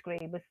on this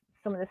screen was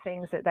some of the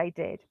things that they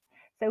did.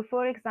 So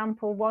for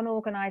example, one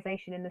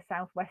organisation in the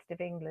southwest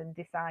of England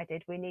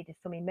decided we needed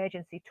some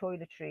emergency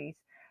toiletries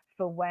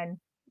for when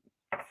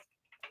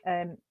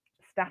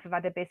staff have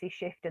had a busy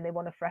shift and they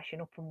want to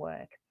freshen up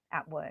and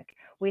at work.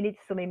 We need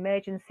some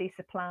emergency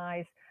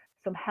supplies,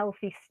 some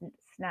healthy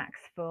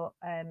snacks for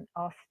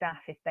our staff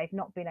if they've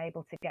not been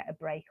able to get a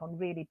break on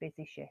really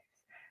busy shifts.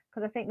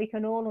 Because I think we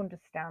can all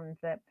understand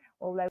that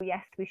although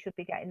yes, we should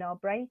be getting our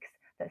breaks,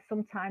 that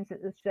sometimes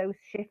there's those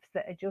shifts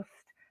that are just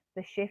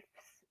the shifts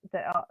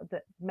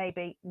that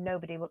maybe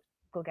nobody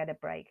will get a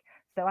break.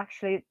 So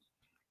actually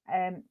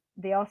the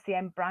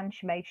RCM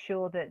branch made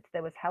sure that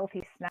there was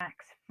healthy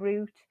snacks,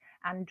 fruit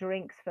and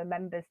drinks for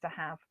members to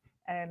have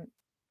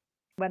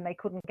when they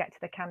couldn't get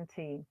to the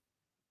canteen.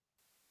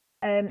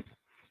 And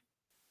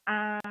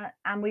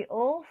we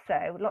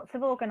also, lots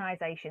of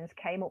organisations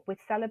came up with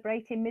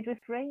celebrating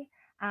midwifery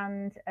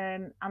and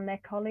their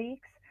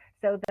colleagues.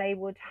 So they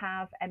would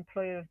have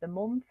Employer of the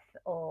Month,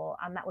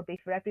 and that would be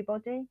for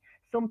everybody.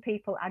 Some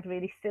people had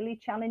really silly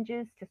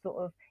challenges to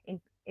sort of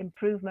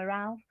improve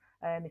morale.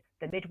 It's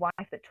the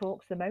midwife that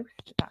talks the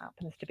most. That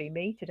happens to be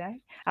me today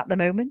at the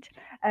moment.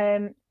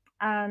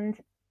 And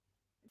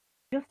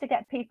just to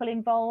get people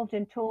involved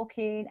and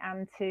talking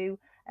and to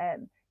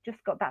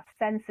just got that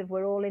sense of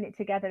we're all in it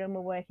together and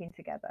we're working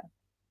together.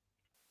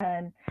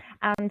 And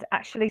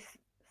actually,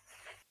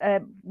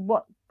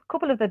 what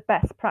couple of the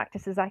best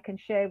practices I can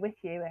share with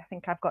you, I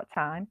think I've got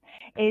time,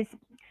 is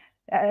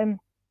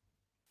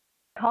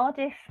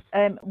Cardiff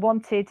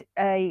wanted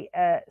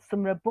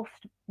some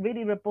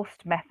really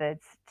robust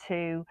methods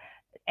to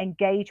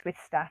engage with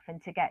staff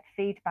and to get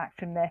feedback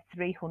from their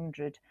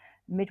 300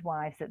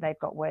 midwives that they've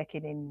got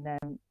working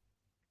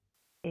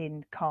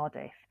in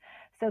Cardiff.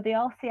 So the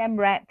RCM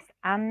reps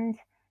and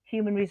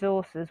human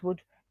resources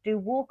would do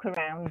walk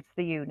around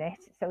the unit.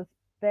 So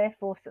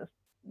therefore, sort of,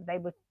 they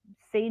were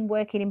seen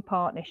working in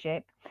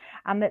partnership,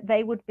 and that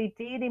they would be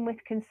dealing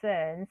with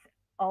concerns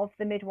of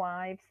the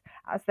midwives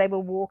as they were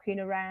walking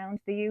around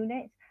the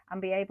unit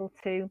and be able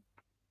to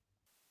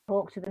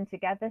talk to them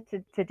together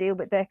to deal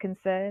with their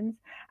concerns,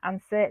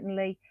 and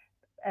certainly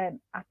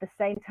at the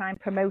same time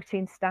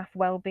promoting staff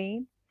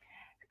well-being.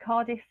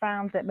 Cardiff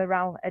found that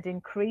morale had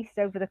increased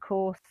over the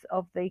course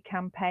of the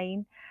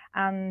campaign,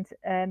 and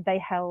they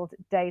held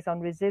days on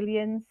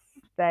resilience.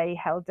 They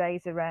held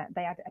days around,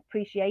 they had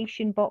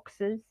appreciation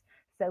boxes,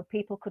 so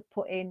people could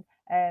put in,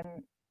 I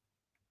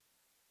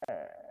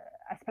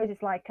suppose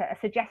it's like a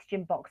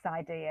suggestion box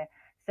idea,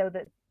 so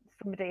that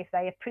somebody, if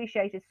they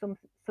appreciated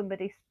something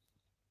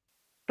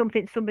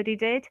somebody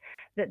did,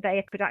 that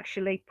they could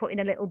actually put in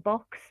a little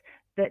box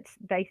that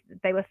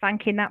they were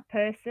thanking that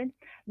person.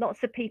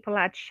 Lots of people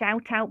had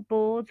shout out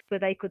boards where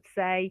they could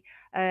say,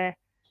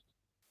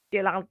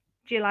 Gill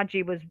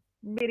Adgie was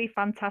really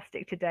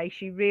fantastic today.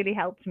 She really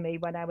helped me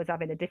when I was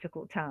having a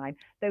difficult time.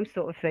 Those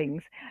sort of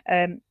things,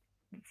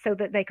 so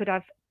that they could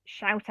have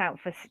shout out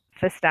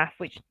for staff,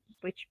 which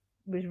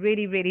was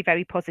really, really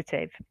very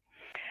positive.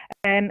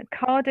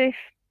 Cardiff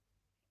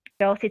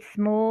started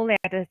small. They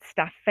had a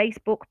staff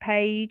Facebook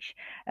page,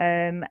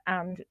 and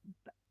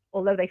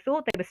although they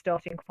thought they were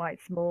starting quite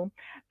small,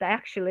 they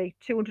actually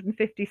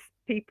 250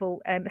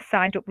 people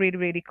signed up really,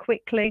 really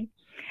quickly.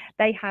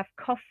 They have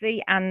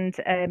coffee and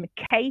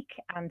cake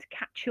and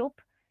catch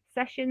up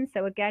sessions.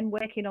 So again,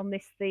 working on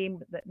this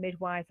theme that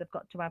midwives have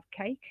got to have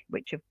cake,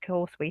 which of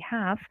course we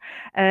have,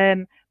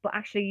 but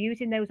actually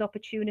using those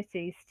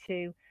opportunities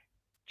to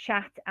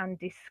chat and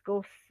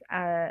discuss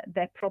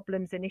their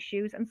problems and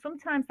issues. And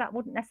sometimes that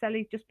wouldn't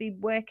necessarily just be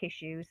work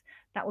issues,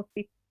 that would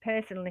be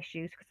personal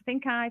issues. Because I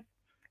think I've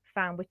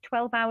found with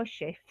 12-hour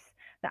shifts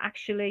that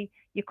actually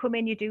you come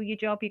in, you do your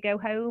job, you go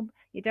home,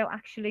 you don't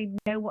actually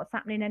know what's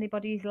happening in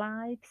anybody's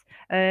lives.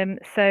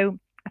 So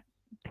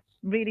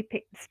really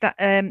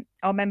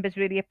our members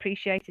really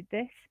appreciated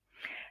this.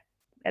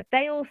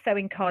 They also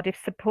in Cardiff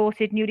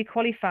supported newly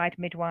qualified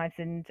midwives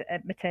and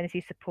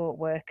maternity support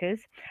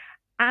workers.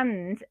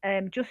 And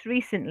just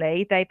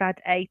recently, they've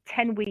had a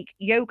 10-week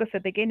yoga for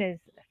beginners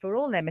for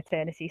all their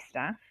maternity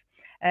staff,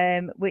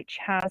 which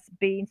has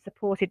been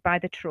supported by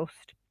the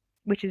Trust,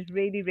 which has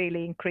really,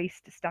 really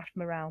increased staff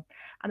morale.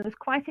 And there's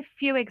quite a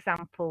few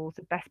examples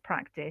of best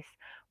practice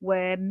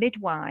where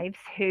midwives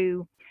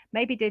who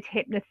maybe did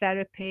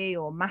hypnotherapy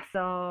or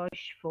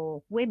massage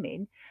for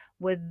women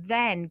were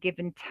then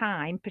given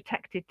time,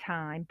 protected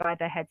time by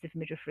their heads of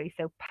midwifery,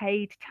 so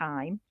paid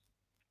time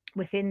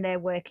within their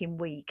working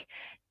week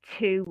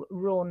to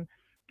run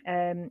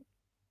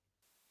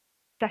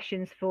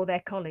sessions for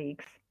their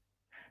colleagues.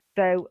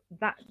 So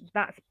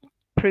that's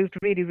proved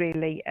really,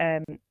 really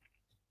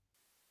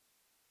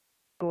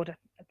good.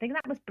 I think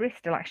that was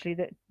Bristol actually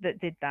that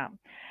did that.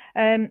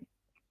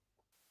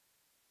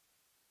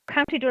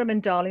 County Durham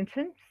and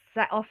Darlington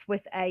set off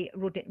with a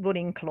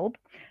running club,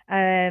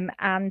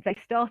 and they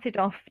started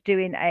off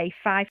doing a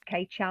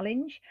 5K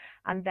challenge,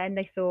 and then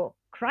they thought,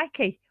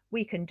 crikey,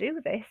 we can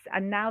do this,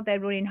 and now they're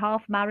running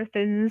half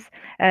marathons.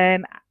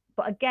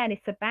 But again,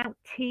 it's about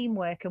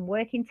teamwork and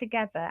working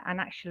together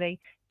and actually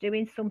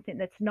doing something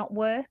that's not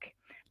work,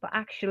 but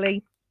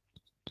actually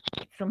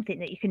something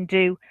that you can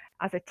do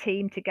as a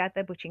team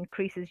together, which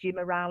increases your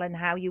morale and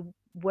how you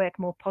work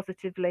more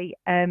positively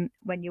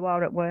when you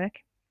are at work.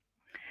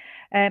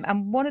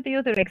 And one of the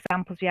other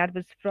examples we had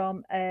was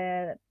from,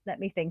 let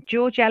me think,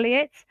 George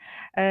Eliot,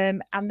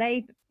 and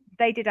they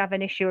did have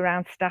an issue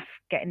around staff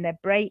getting their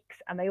breaks,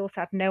 and they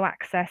also had no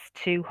access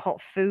to hot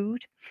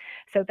food.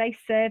 So they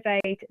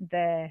surveyed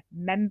their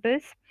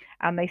members,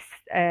 and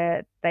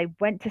they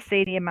went to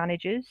senior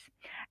managers,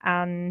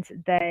 and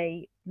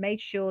they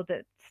made sure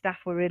that staff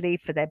were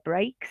relieved for their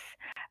breaks,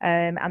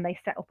 and they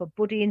set up a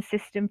buddying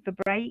system for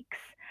breaks.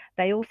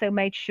 They also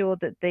made sure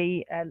that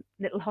the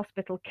little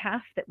hospital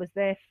cafe that was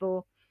there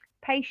for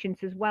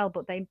patients as well,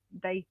 but they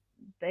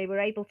were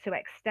able to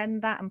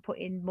extend that and put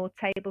in more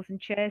tables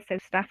and chairs so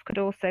staff could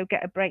also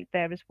get a break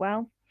there as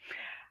well.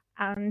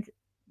 And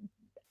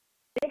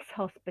this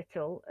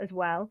hospital as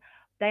well,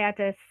 they had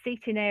a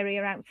seating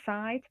area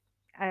outside,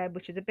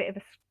 which is a bit of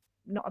a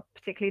not a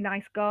particularly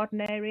nice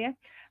garden area,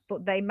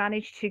 but they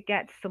managed to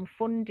get some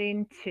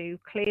funding to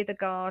clear the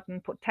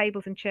garden, put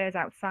tables and chairs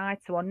outside.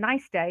 So on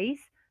nice days,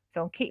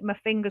 so I'm keeping my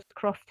fingers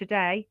crossed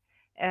today,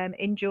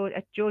 in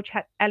George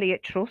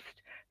Eliot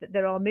Trust, that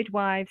there are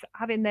midwives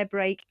having their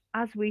break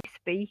as we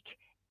speak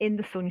in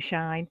the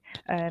sunshine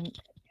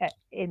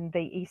in the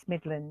East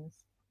Midlands.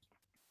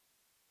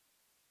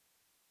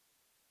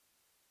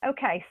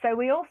 Okay, so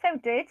we also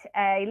did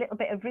a little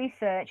bit of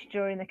research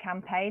during the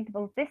campaign.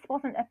 Well, this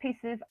wasn't a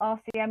piece of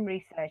RCM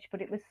research,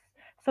 but it was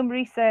some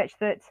research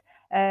that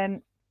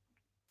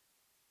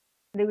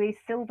Louise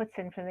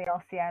Silverton from the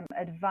RCM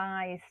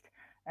advised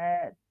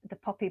the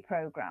Poppy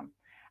programme,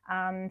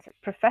 and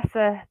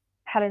Professor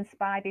Helen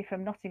Spivey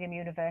from Nottingham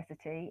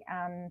University,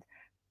 and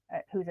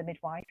who's a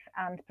midwife,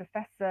 and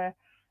Professor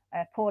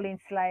Pauline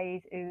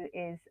Slade, who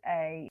is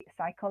a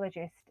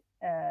psychologist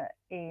at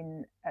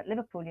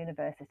Liverpool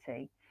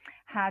University,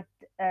 had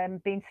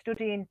been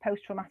studying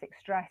post-traumatic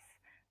stress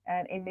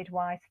in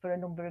midwives for a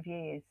number of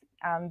years,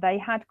 and they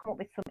had come up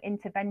with some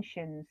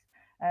interventions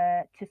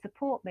to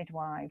support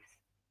midwives.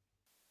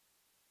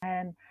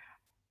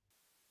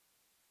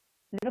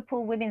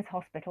 Liverpool Women's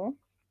Hospital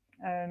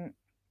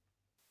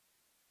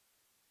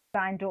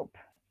signed up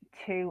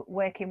to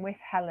working with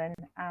Helen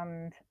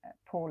and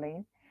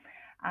Pauline,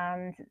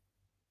 and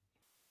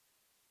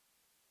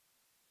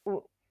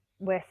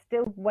we're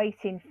still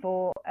waiting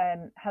for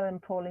Helen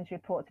and Pauline's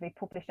report to be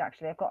published.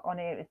 Actually, I've got on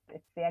here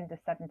it's the end of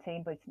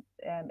 17, but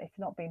it's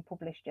not been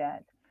published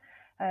yet.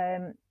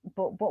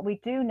 But what we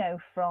do know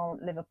from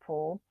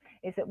Liverpool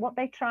is that what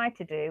they try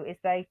to do is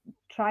they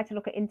try to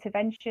look at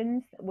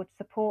interventions that would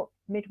support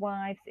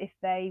midwives if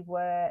they'd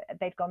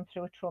gone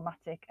through a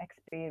traumatic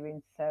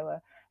experience, so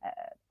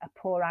a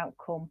poor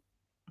outcome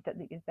that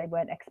they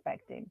weren't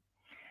expecting.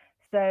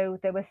 So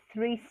there were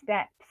 3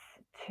 steps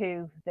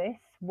to this.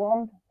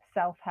 1,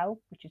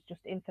 self-help, which is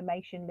just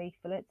information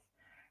leaflets,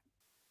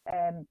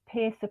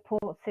 peer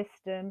support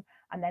system,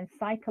 and then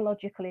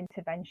psychological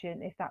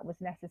intervention if that was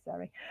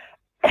necessary.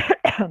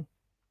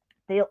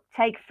 The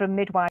uptake from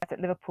midwives at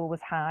Liverpool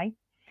was high.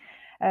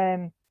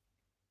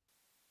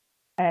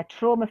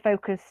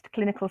 Trauma-focused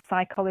clinical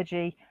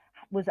psychology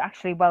was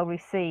actually well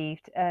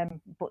received,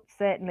 but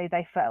certainly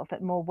they felt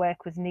that more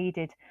work was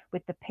needed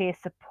with the peer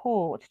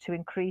support to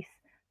increase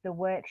the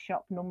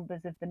workshop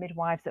numbers of the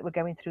midwives that were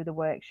going through the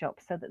workshop,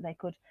 so that they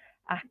could,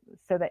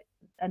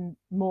 and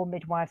more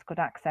midwives could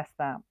access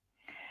that.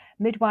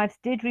 Midwives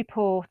did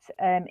report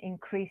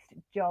increased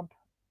job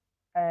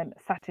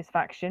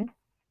satisfaction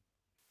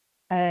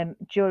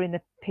during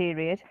the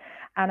period,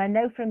 and I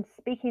know from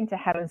speaking to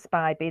Helen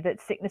Spivey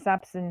that sickness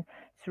absence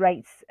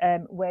rates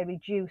were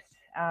reduced,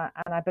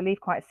 and I believe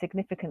quite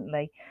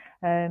significantly,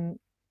 and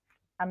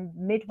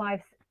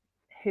midwives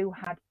who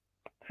had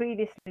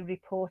previously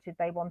reported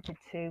they wanted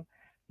to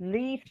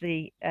leave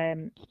the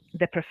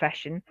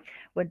profession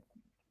were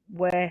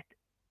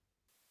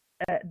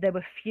there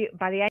were few.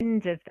 By the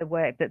end of the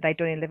work that they'd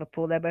done in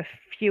Liverpool, there were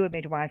fewer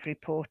midwives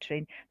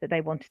reporting that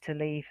they wanted to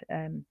leave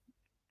the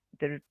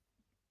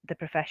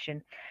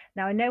profession.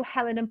 Now, I know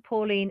Helen and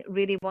Pauline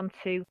really want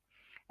to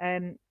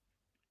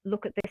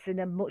look at this in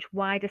a much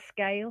wider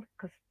scale,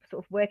 because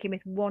sort of working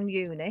with one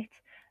unit,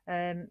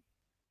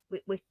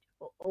 which,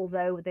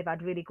 although they've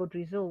had really good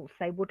results,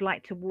 they would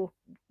like to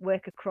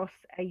work across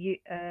a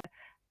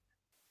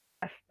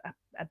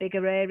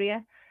bigger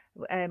area,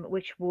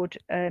 which would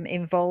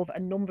involve a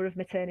number of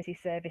maternity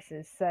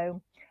services.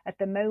 So at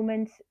the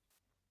moment,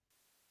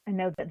 I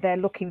know that they're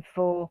looking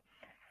for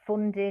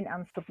funding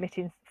and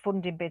submitting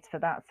funding bids for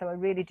that. So I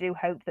really do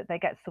hope that they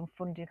get some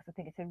funding, because I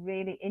think it's a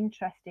really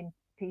interesting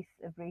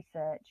piece of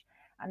research.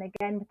 And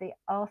again, with the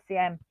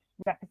RCM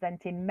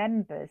representing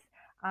members,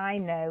 I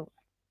know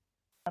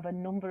of a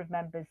number of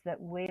members that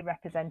we're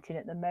representing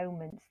at the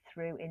moment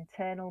through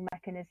internal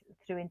mechanisms,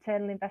 through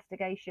internal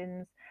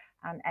investigations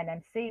and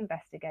NMC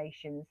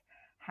investigations,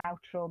 how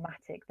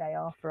traumatic they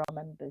are for our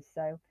members.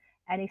 So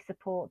any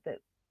support that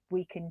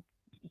we can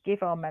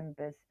give our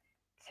members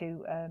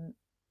to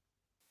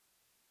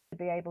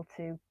be able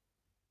to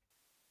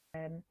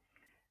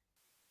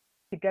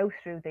go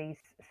through these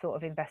sort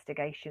of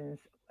investigations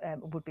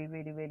would be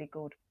really, really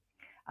good.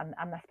 And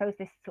I suppose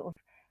this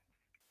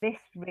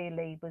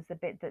really was the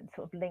bit that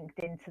sort of linked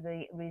into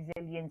the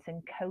resilience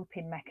and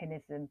coping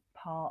mechanism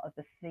part of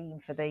the theme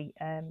for the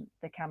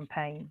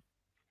campaign.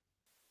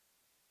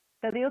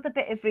 So the other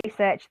bit of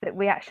research that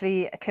we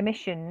actually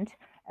commissioned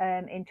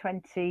in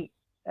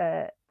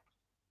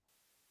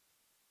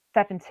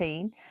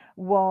 2017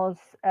 was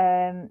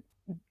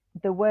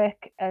the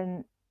work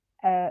and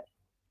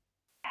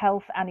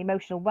health and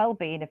emotional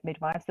well-being of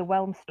midwives, the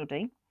WELM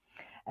study,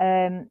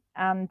 and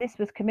this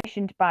was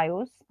commissioned by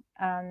us,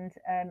 and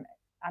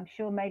I'm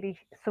sure maybe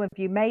some of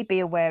you may be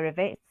aware of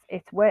it.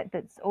 It's work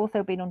that's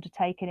also been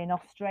undertaken in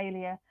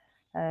Australia,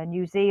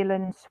 New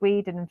Zealand,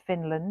 Sweden and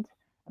Finland.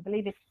 I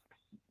believe it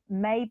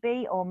may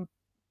be or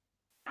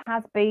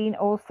has been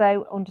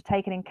also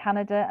undertaken in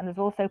Canada, and there's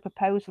also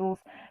proposals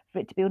for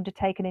it to be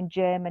undertaken in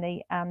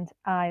Germany and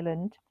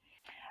Ireland.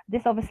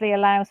 This obviously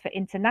allows for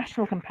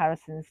international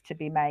comparisons to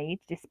be made,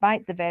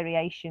 despite the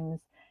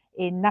variations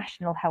in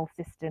national health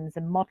systems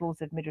and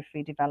models of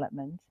midwifery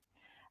development.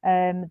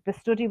 The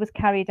study was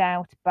carried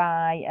out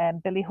by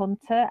Billy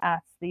Hunter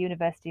at the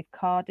University of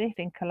Cardiff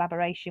in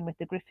collaboration with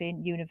the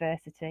Griffin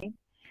University.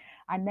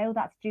 I know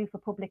that's due for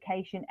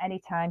publication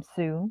anytime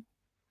soon.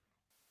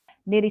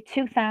 Nearly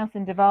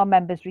 2,000 of our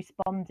members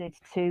responded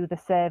to the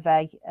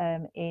survey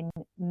in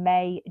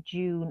May,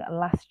 June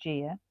last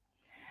year.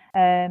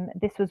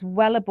 This was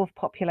well above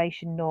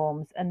population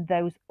norms and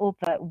those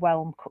other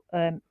WELM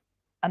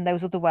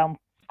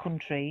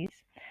countries.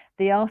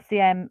 The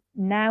RCM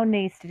now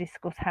needs to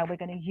discuss how we're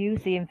going to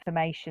use the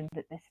information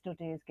that this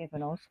study has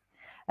given us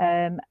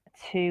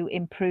to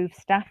improve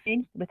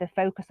staffing with a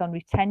focus on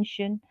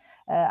retention.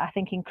 I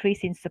think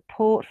increasing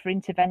support for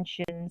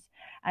interventions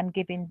and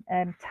giving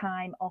staff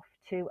time off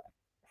to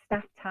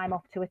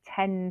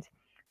attend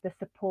the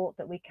support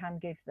that we can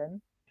give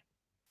them.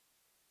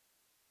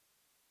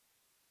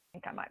 I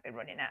think I might be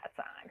running out of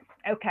time.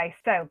 Okay,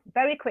 so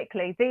very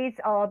quickly, these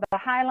are the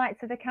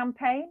highlights of the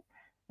campaign.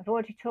 I've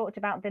already talked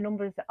about the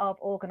numbers of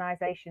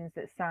organisations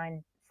that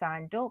signed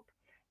up.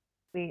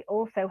 We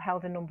also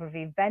held a number of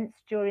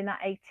events during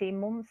that 18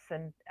 months,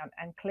 and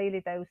clearly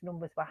those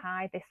numbers were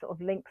high. This sort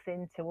of links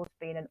into us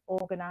being an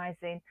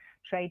organising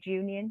trade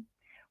union.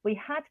 We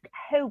had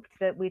hoped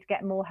that we'd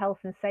get more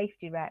health and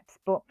safety reps,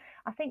 but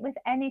I think with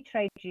any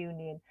trade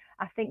union,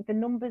 I think the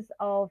numbers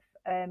of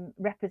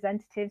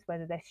representatives,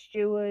 whether they're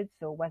stewards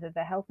or whether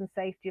they're health and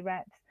safety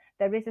reps,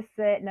 there is a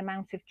certain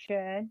amount of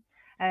churn.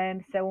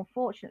 So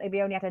unfortunately,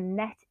 we only had a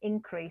net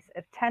increase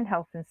of 10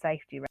 health and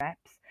safety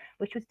reps,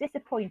 which was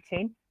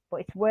disappointing,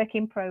 but it's work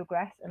in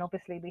progress, and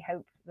obviously we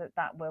hope that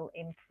that will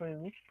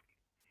improve.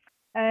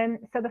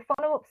 So the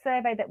follow-up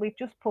survey that we've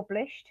just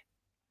published,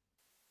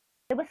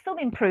 there were some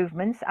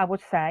improvements, I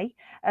would say,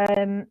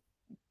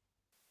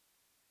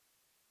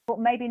 but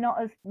maybe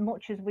not as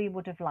much as we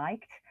would have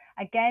liked.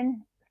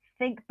 Again,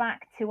 think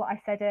back to what I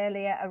said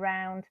earlier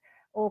around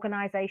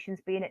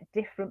organisations being at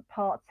different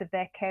parts of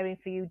their caring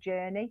for you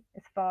journey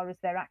as far as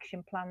their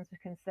action plans are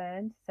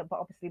concerned. So, but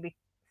obviously we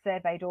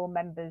surveyed all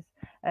members.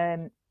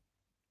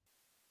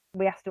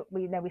 We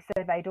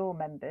surveyed all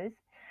members,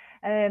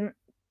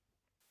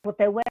 but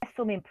there were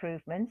some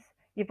improvements.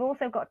 You've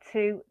also got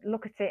to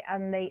look at it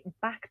and the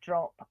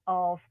backdrop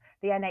of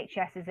the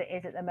NHS as it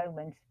is at the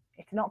moment.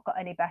 It's not got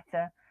any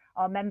better.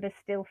 Our members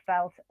still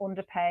felt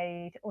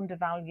underpaid,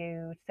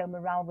 undervalued, so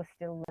morale was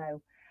still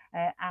low.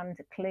 And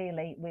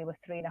clearly we were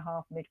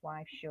 3.5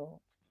 midwives short.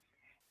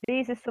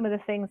 These are some of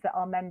the things that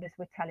our members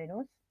were telling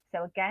us.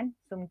 So again,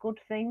 some good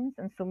things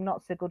and some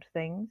not so good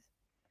things.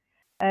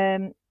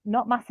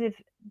 Not massive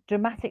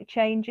dramatic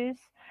changes,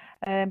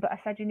 but I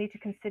said you need to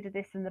consider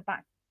this in the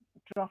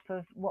backdrop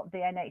of what the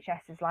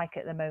NHS is like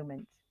at the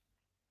moment.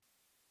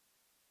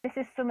 This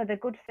is some of the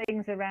good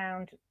things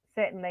around,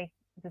 certainly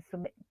there's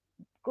some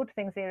good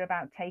things here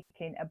about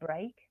taking a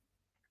break,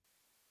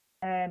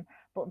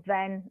 but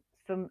then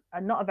some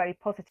not a very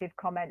positive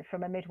comment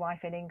from a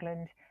midwife in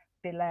England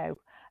below.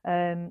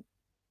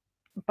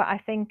 But I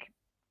think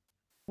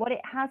what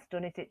it has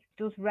done is it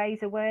does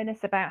raise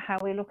awareness about how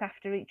we look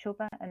after each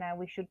other and how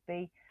we should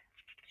be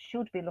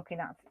looking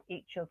at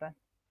each other.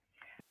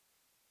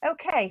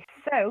 Okay,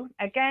 so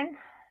again,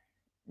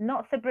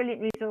 not so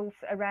brilliant results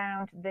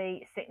around the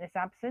sickness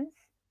absence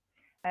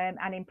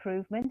and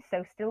improvement,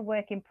 so still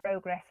work in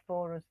progress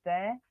for us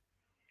there.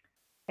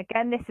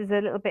 Again, this is a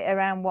little bit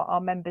around what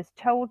our members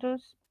told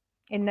us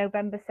in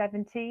November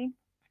 17.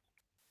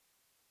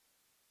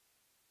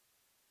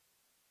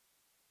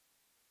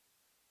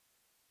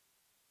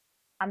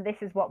 And this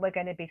is what we're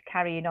going to be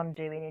carrying on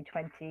doing in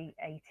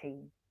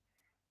 2018.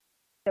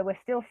 So we're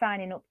still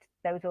signing up to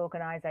those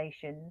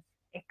organisations.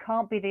 It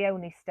can't be the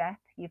only step.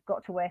 You've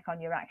got to work on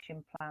your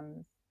action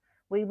plans.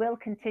 We will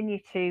continue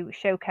to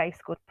showcase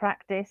good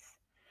practice,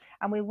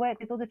 and we work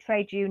with other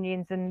trade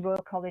unions and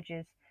Royal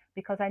Colleges,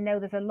 because I know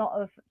there's a lot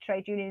of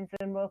trade unions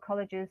and Royal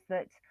Colleges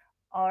that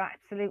are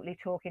absolutely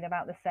talking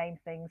about the same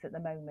things at the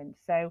moment.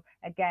 So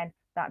again,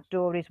 that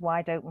door is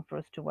wide open for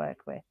us to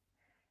work with.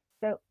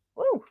 So,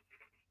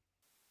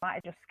 might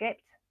have just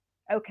skipped.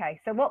 Okay,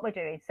 so what we're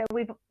doing. So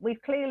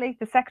we've clearly,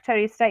 the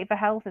Secretary of State for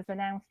Health has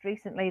announced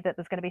recently that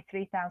there's going to be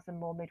 3,000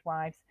 more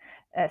midwives,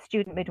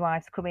 student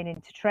midwives coming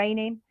into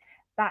training.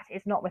 That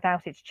is not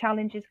without its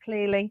challenges,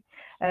 clearly,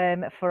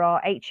 for our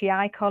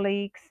HEI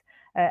colleagues,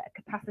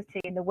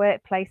 capacity in the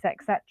workplace,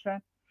 etc.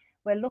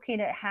 We're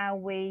looking at how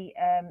we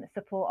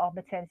support our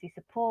maternity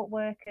support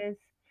workers.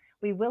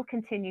 We will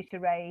continue to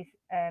raise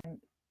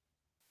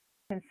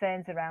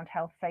concerns around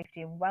health,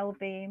 safety and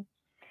well-being.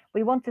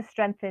 We want to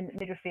strengthen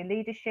midwifery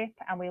leadership,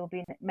 and we will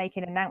be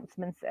making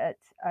announcements at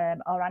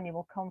our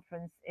annual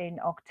conference in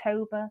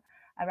October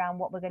around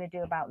what we're going to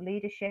do about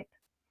leadership.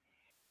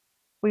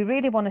 We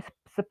really want to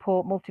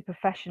support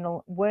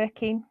multi-professional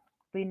working.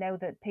 We know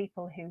that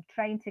people who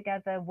train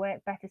together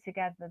work better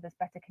together, there's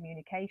better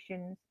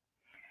communications,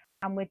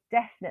 and we're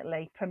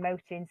definitely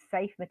promoting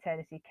safe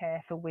maternity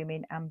care for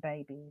women and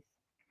babies.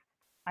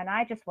 And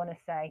I just want to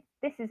say,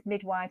 this is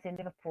Midwives in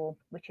Liverpool,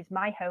 which is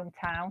my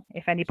hometown,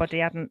 if anybody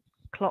hadn't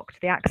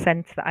clocked the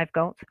accent that I've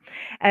got,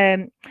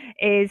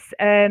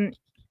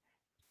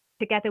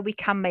 together we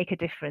can make a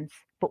difference,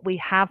 but we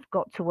have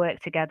got to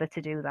work together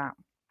to do that.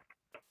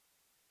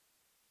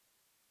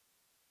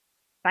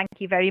 Thank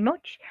you very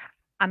much.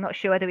 I'm not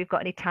sure whether we've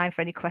got any time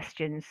for any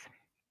questions.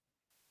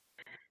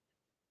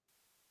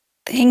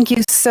 Thank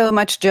you so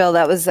much, Jill.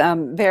 That was a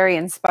very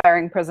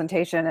inspiring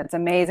presentation. It's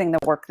amazing the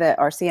work that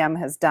RCM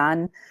has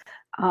done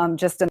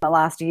just in the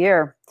last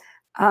year.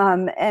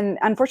 And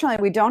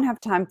unfortunately, we don't have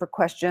time for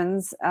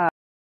questions.